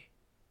for me.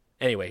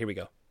 Anyway, here we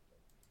go.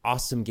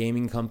 Awesome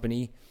gaming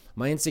company,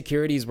 my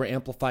insecurities were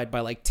amplified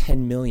by like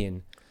 10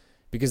 million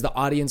because the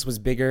audience was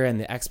bigger and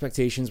the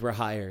expectations were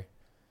higher.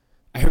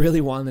 I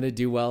really wanted to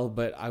do well,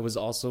 but I was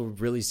also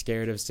really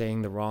scared of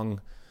saying the wrong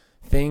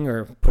thing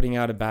or putting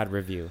out a bad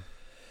review.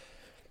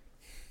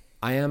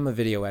 I am a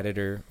video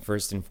editor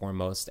first and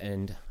foremost,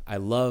 and I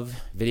love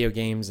video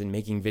games and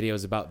making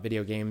videos about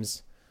video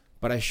games,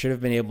 but I should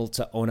have been able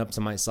to own up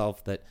to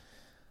myself that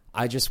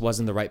I just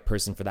wasn't the right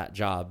person for that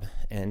job.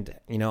 And,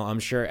 I'm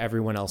sure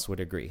everyone else would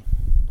agree.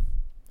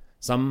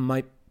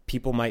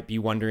 People might be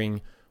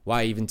wondering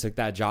why I even took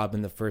that job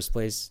in the first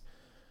place.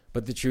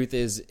 But the truth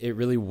is, it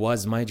really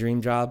was my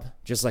dream job,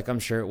 just like I'm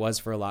sure it was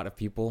for a lot of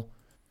people.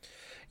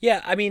 Yeah,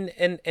 I mean,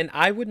 and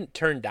I wouldn't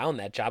turn down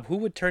that job. Who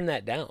would turn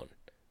that down,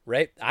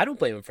 right? I don't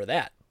blame him for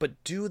that.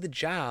 But do the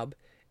job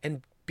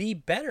and be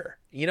better.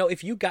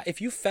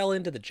 If you fell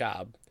into the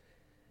job,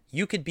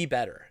 you could be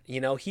better.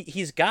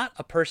 He's got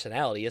a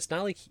personality. It's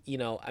not like,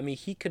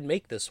 he could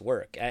make this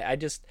work. I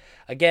just,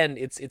 again,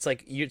 it's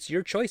like, it's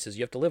your choices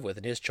you have to live with.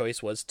 And his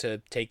choice was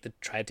to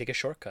try to take a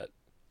shortcut.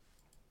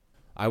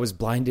 I was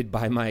blinded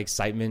by my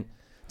excitement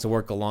to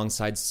work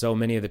alongside so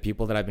many of the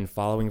people that I've been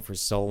following for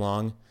so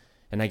long.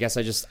 And I guess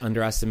I just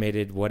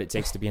underestimated what it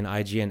takes to be an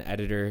IGN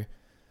editor,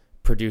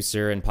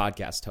 producer, and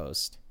podcast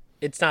host.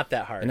 It's not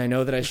that hard. And I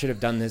know that I should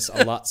have done this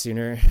a lot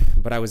sooner,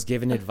 but I was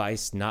given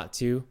advice not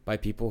to by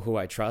people who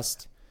I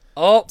trust.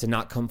 To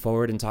not come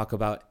forward and talk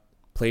about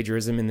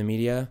plagiarism in the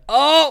media.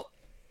 There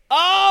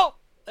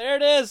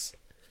it is.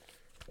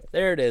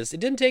 There it is. It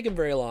didn't take him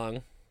very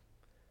long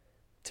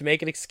to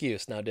make an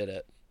excuse, now did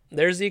it?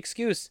 There's the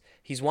excuse.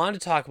 He's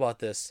wanted to talk about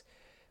this,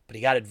 but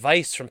he got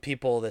advice from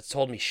people that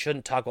told him he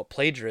shouldn't talk about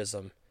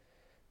plagiarism.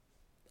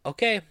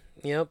 Okay,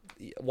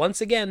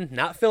 once again,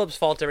 not Philip's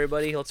fault,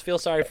 everybody. Let's feel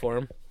sorry for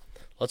him.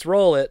 Let's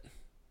roll it.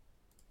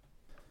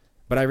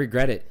 But I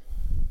regret it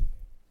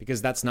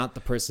because that's not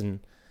the person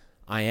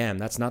I am.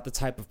 That's not the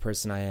type of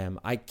person I am.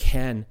 I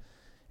can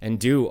and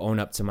do own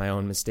up to my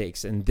own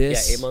mistakes. And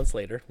this... Yeah, 8 months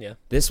later, yeah.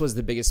 This was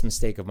the biggest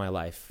mistake of my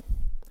life.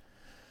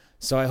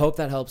 So I hope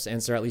that helps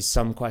answer at least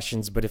some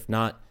questions, but if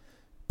not,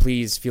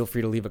 please feel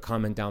free to leave a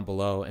comment down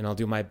below, and I'll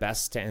do my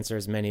best to answer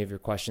as many of your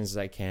questions as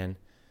I can.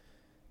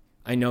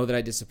 I know that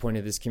I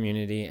disappointed this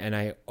community, and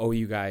I owe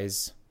it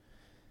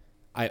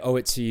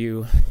to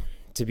you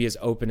to be as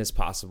open as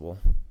possible.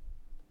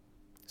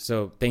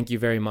 So thank you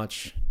very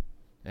much,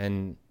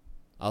 and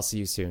I'll see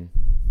you soon.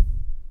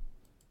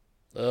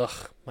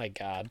 Ugh, my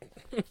God.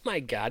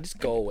 My God, just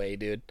go away,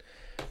 dude.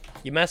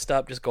 You messed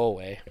up, just go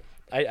away.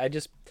 I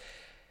just...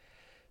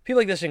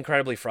 People like this are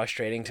incredibly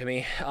frustrating to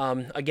me.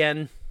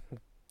 Again,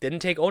 didn't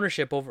take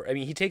ownership over...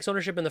 he takes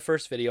ownership in the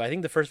first video. I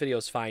think the first video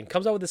is fine.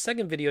 Comes out with the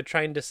second video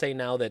trying to say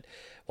now that,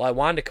 well, I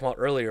wanted to come out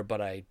earlier,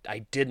 but I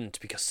didn't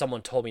because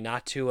someone told me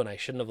not to and I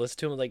shouldn't have listened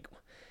to him. Like,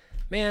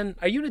 man,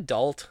 are you an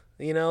adult?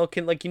 Can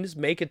you just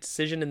make a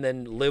decision and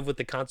then live with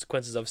the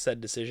consequences of said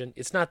decision?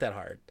 It's not that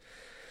hard.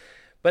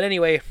 But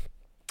anyway,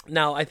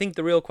 now I think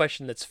the real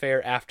question that's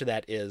fair after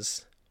that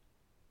is,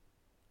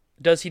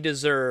 does he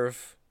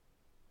deserve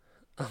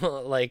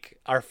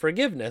our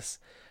forgiveness?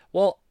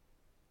 Well,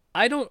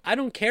 I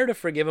don't care to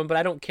forgive him, but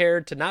I don't care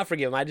to not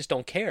forgive him. I just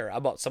don't care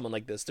about someone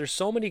like this. There's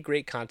so many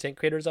great content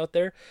creators out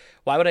there.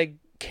 Why would I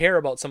care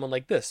about someone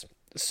like this?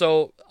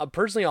 So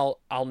personally,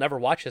 I'll never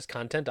watch his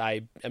content.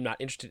 I am not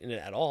interested in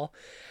it at all.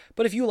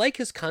 But if you like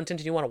his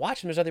content and you want to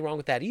watch him, there's nothing wrong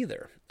with that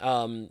either.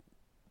 Yeah,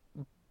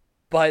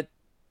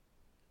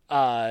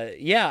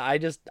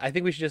 I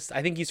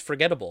think he's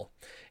forgettable.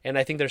 And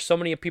I think there's so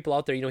many people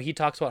out there, he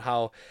talks about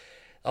how,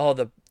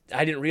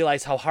 I didn't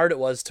realize how hard it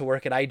was to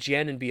work at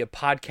IGN and be a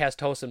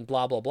podcast host and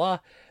blah, blah, blah.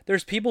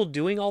 There's people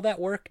doing all that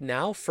work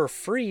now for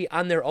free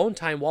on their own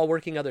time while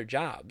working other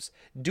jobs,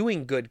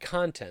 doing good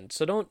content.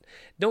 So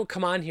don't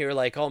come on here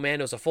like, oh man,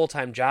 it was a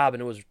full-time job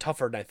and it was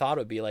tougher than I thought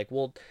it would be. Like,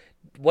 well,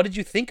 what did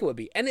you think it would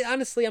be? And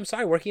honestly, I'm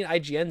sorry, working at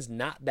IGN's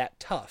not that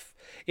tough.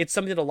 It's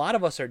something that a lot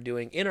of us are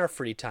doing in our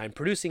free time,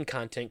 producing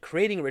content,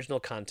 creating original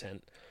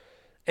content,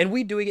 and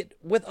we doing it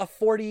with a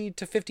 40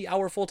 to 50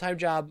 hour full-time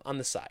job on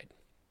the side.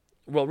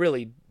 Well,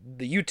 really,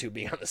 the YouTube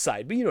being on the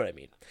side, but you know what I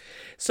mean.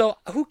 So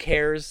who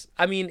cares?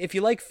 I mean, if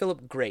you like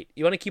Philip, great.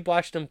 You want to keep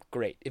watching him,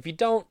 great. If you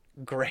don't,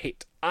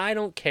 great. I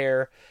don't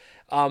care.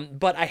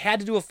 But I had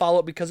to do a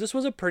follow-up because this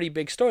was a pretty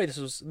big story. This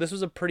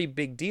was a pretty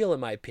big deal in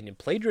my opinion.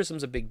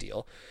 Plagiarism's a big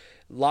deal.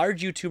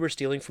 Large YouTubers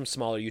stealing from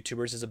smaller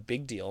YouTubers is a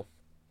big deal.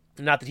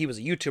 Not that he was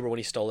a YouTuber when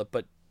he stole it,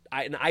 but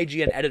an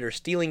IGN editor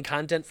stealing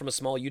content from a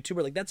small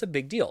YouTuber, like that's a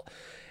big deal.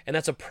 And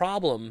that's a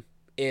problem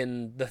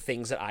in the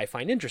things that I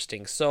find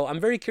interesting. So I'm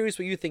very curious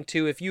what you think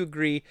too. If you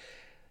agree,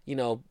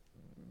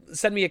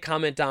 send me a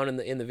comment down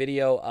in the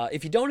video.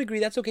 If you don't agree,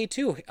 that's okay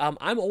too.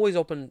 I'm always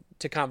open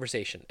to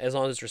conversation as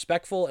long as it's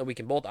respectful and we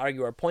can both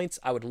argue our points.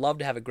 I would love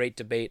to have a great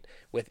debate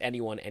with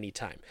anyone,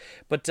 anytime.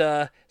 But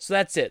so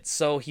that's it.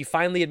 So he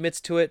finally admits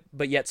to it,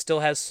 but yet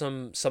still has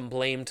some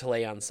blame to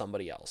lay on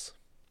somebody else.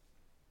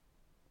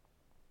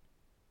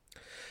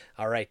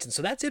 All right, and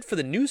so that's it for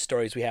the news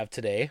stories we have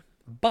today.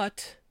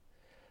 But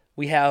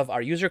we have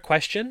our user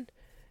question,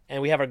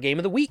 and we have our game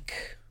of the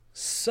week.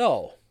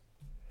 So,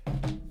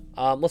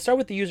 let's start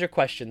with the user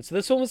question. So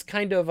this one was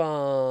kind of,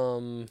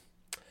 like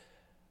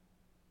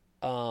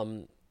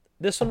I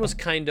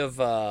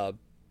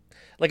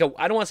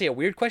don't want to say a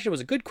weird question. It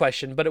was a good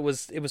question, but it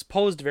was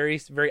posed very,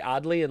 very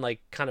oddly and like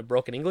kind of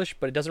broken English,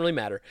 but it doesn't really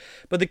matter.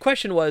 But the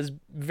question was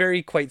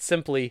quite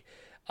simply,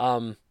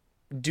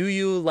 do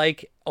you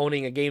like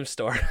owning a game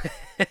store?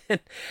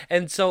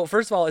 And so,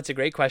 first of all, it's a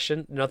great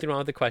question. Nothing wrong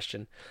with the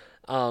question.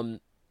 And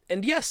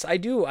yes, I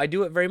do. I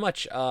do it very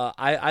much.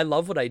 I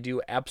love what I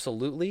do,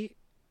 absolutely.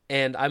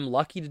 And I'm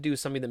lucky to do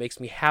something that makes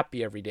me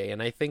happy every day.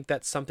 And I think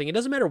that's something, it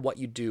doesn't matter what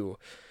you do,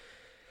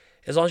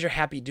 as long as you're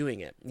happy doing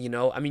it.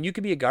 I mean, you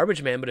could be a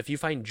garbage man, but if you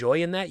find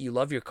joy in that, you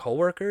love your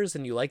coworkers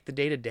and you like the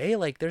day to day,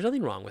 like there's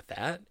nothing wrong with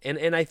that.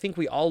 And I think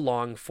we all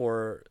long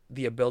for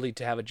the ability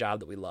to have a job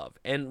that we love.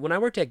 And when I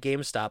worked at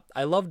GameStop,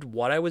 I loved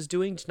what I was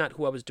doing, not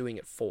who I was doing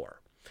it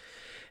for.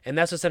 And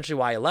that's essentially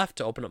why I left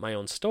to open up my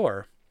own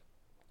store.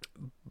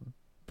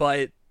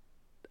 But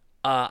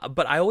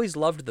I always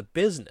loved the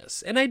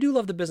business, and I do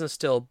love the business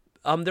still.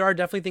 There are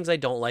definitely things I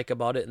don't like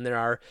about it, and there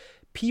are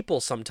people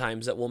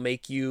sometimes that will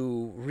make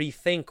you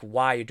rethink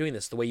why you're doing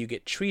this, the way you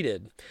get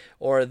treated,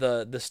 or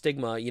the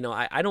stigma.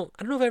 I don't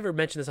know if I ever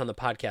mentioned this on the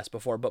podcast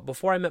before, but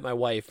before I met my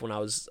wife, when I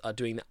was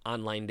doing the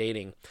online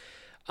dating,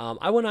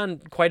 I went on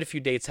quite a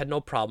few dates, had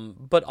no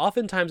problem. But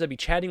oftentimes I'd be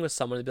chatting with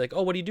someone and they'd be like,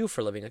 "Oh, what do you do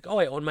for a living?" Like, "Oh,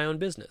 I own my own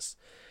business."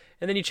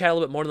 And then you chat a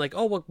little bit more and like,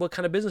 "Oh, what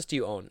kind of business do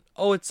you own?"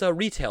 "Oh, it's a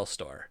retail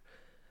store."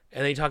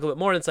 And then you talk a little bit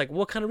more and it's like,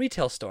 "What kind of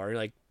retail store?" And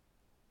you're like,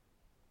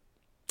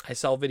 "I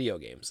sell video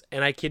games."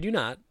 And I kid you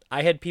not,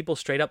 I had people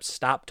straight up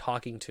stop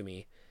talking to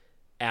me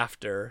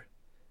after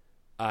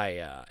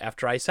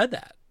I said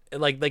that.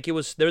 Like it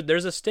was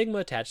there's a stigma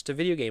attached to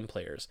video game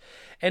players,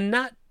 and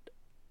not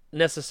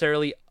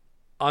necessarily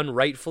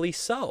unrightfully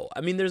so.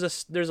 I mean, there's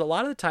a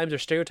lot of the times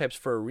there's stereotypes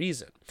for a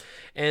reason,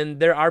 and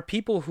there are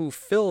people who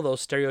fill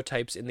those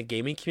stereotypes in the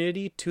gaming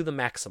community to the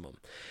maximum.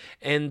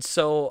 And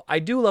so I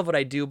do love what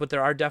I do, but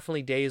there are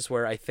definitely days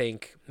where I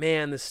think,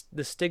 man,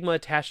 the stigma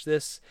attached to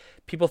this,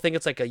 people think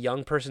it's like a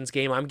young person's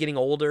game. I'm getting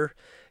older,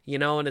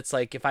 and it's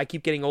like, if I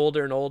keep getting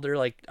older and older,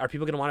 like, are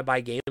people going to want to buy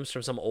games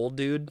from some old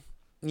dude,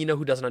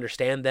 who doesn't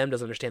understand them,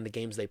 doesn't understand the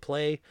games they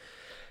play?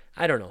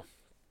 I don't know.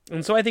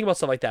 And so I think about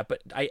stuff like that,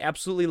 but I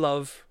absolutely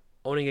love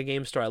owning a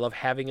game store. I love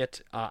having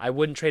it. I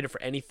wouldn't trade it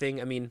for anything.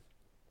 I mean,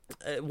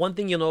 one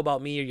thing you'll know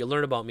about me, or you'll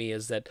learn about me,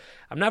 is that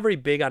I'm not very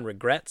big on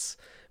regrets,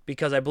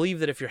 because I believe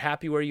that if you're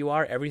happy where you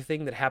are,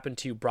 everything that happened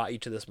to you brought you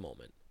to this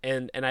moment.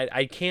 And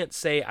I can't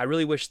say I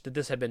really wish that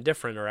this had been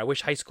different, or I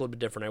wish high school had been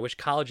different, or I wish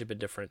college had been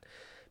different,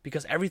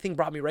 because everything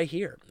brought me right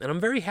here. And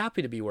I'm very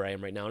happy to be where I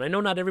am right now. And I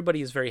know not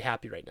everybody is very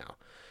happy right now.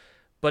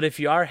 But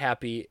if you are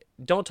happy,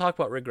 don't talk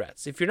about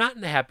regrets. If you're not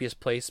in the happiest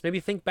place, maybe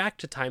think back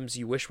to times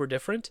you wish were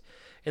different,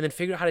 and then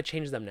figure out how to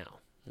change them now.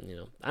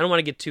 I don't want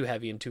to get too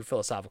heavy and too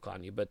philosophical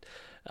on you, but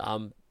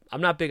I'm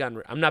not big on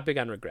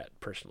regret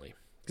personally,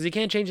 because you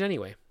can't change it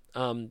anyway.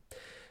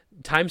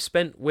 Time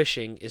spent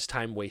wishing is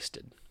time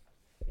wasted,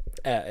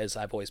 as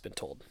I've always been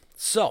told.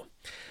 So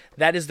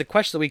that is the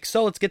question of the week.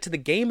 So let's get to the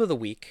game of the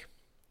week,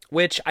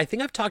 which I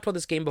think I've talked about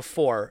this game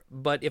before,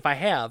 but if I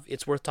have,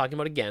 it's worth talking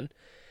about again.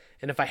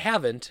 And if I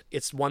haven't,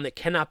 it's one that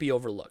cannot be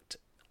overlooked.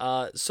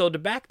 So to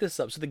back this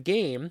up, so the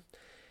game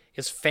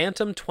is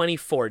Phantom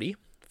 2040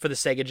 for the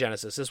Sega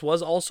Genesis. This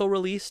was also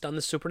released on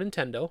the Super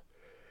Nintendo,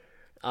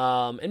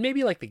 and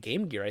maybe like the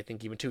Game Gear, I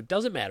think even too.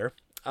 Doesn't matter.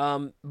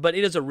 But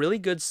it is a really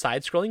good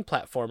side-scrolling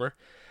platformer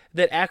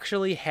that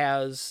actually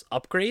has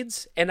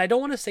upgrades. And I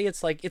don't want to say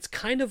it's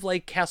kind of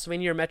like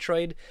Castlevania or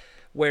Metroid,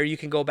 where you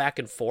can go back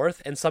and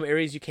forth, and some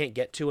areas you can't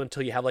get to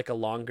until you have like a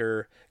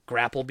longer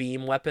grapple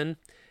beam weapon.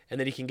 And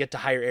then you can get to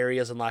higher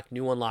areas, unlock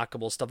new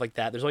unlockables, stuff like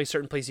that. There's only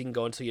certain places you can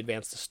go until you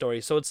advance the story.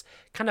 So it's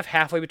kind of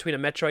halfway between a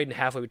Metroid and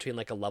halfway between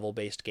like a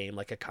level-based game,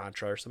 like a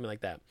Contra or something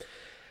like that.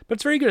 But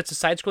it's very good. It's a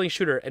side-scrolling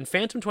shooter. And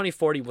Phantom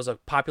 2040 was a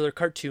popular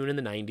cartoon in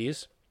the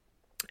 90s.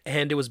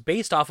 And it was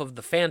based off of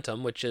The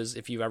Phantom, which is,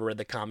 if you've ever read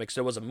the comics,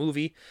 there was a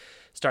movie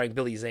starring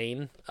Billy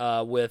Zane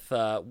for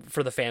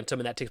The Phantom,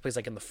 and that takes place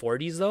like in the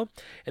 40s though.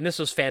 And this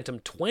was Phantom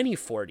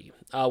 2040,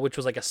 which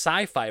was like a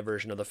sci-fi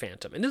version of The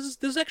Phantom. And this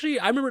is actually,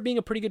 I remember it being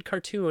a pretty good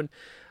cartoon.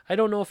 I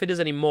don't know if it is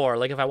anymore.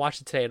 Like if I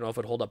watched it today, I don't know if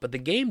it would hold up, but the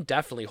game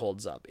definitely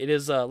holds up. It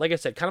is, like I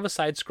said, kind of a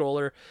side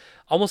scroller,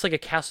 almost like a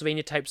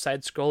Castlevania type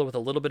side scroller with a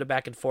little bit of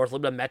back and forth, a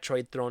little bit of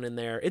Metroid thrown in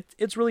there.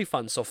 It's really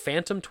fun. So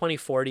Phantom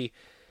 2040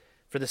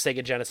 for the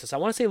Sega Genesis. I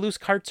want to say loose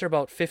carts are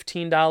about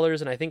 $15,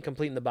 and I think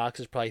completing the box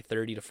is probably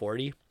 $30 to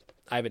 $40.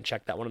 I haven't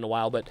checked that one in a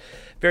while, but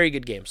very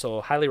good game,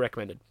 so highly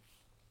recommended.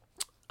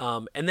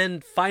 And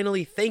then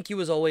finally, thank you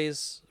as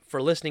always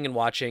for listening and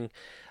watching.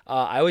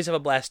 I always have a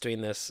blast doing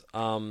this.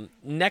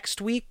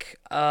 Next week,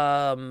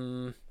 I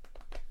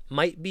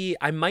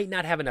might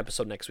not have an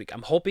episode next week.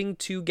 I'm hoping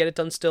to get it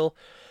done still.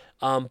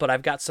 But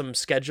I've got some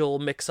schedule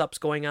mix-ups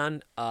going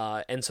on,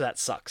 and so that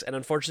sucks. And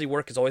unfortunately,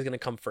 work is always going to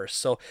come first.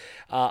 So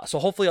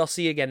hopefully I'll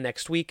see you again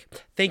next week.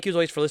 Thank you as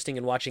always for listening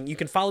and watching. You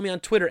can follow me on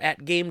Twitter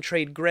at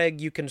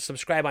GameTradeGreg. You can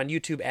subscribe on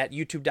YouTube at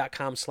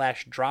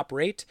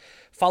youtube.com/droprate.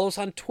 Follow us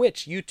on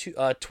Twitch,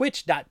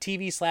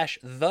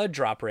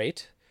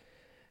 twitch.tv/thedroprate.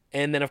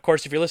 And then, of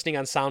course, if you're listening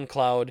on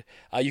SoundCloud,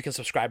 you can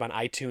subscribe on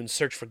iTunes,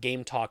 search for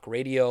Game Talk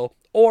Radio,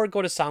 or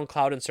go to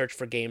SoundCloud and search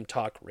for Game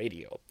Talk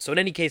Radio. So in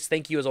any case,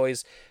 thank you as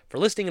always for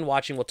listening and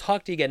watching. We'll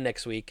talk to you again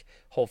next week,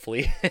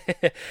 hopefully.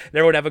 And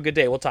everyone have a good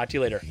day. We'll talk to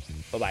you later.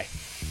 Bye-bye.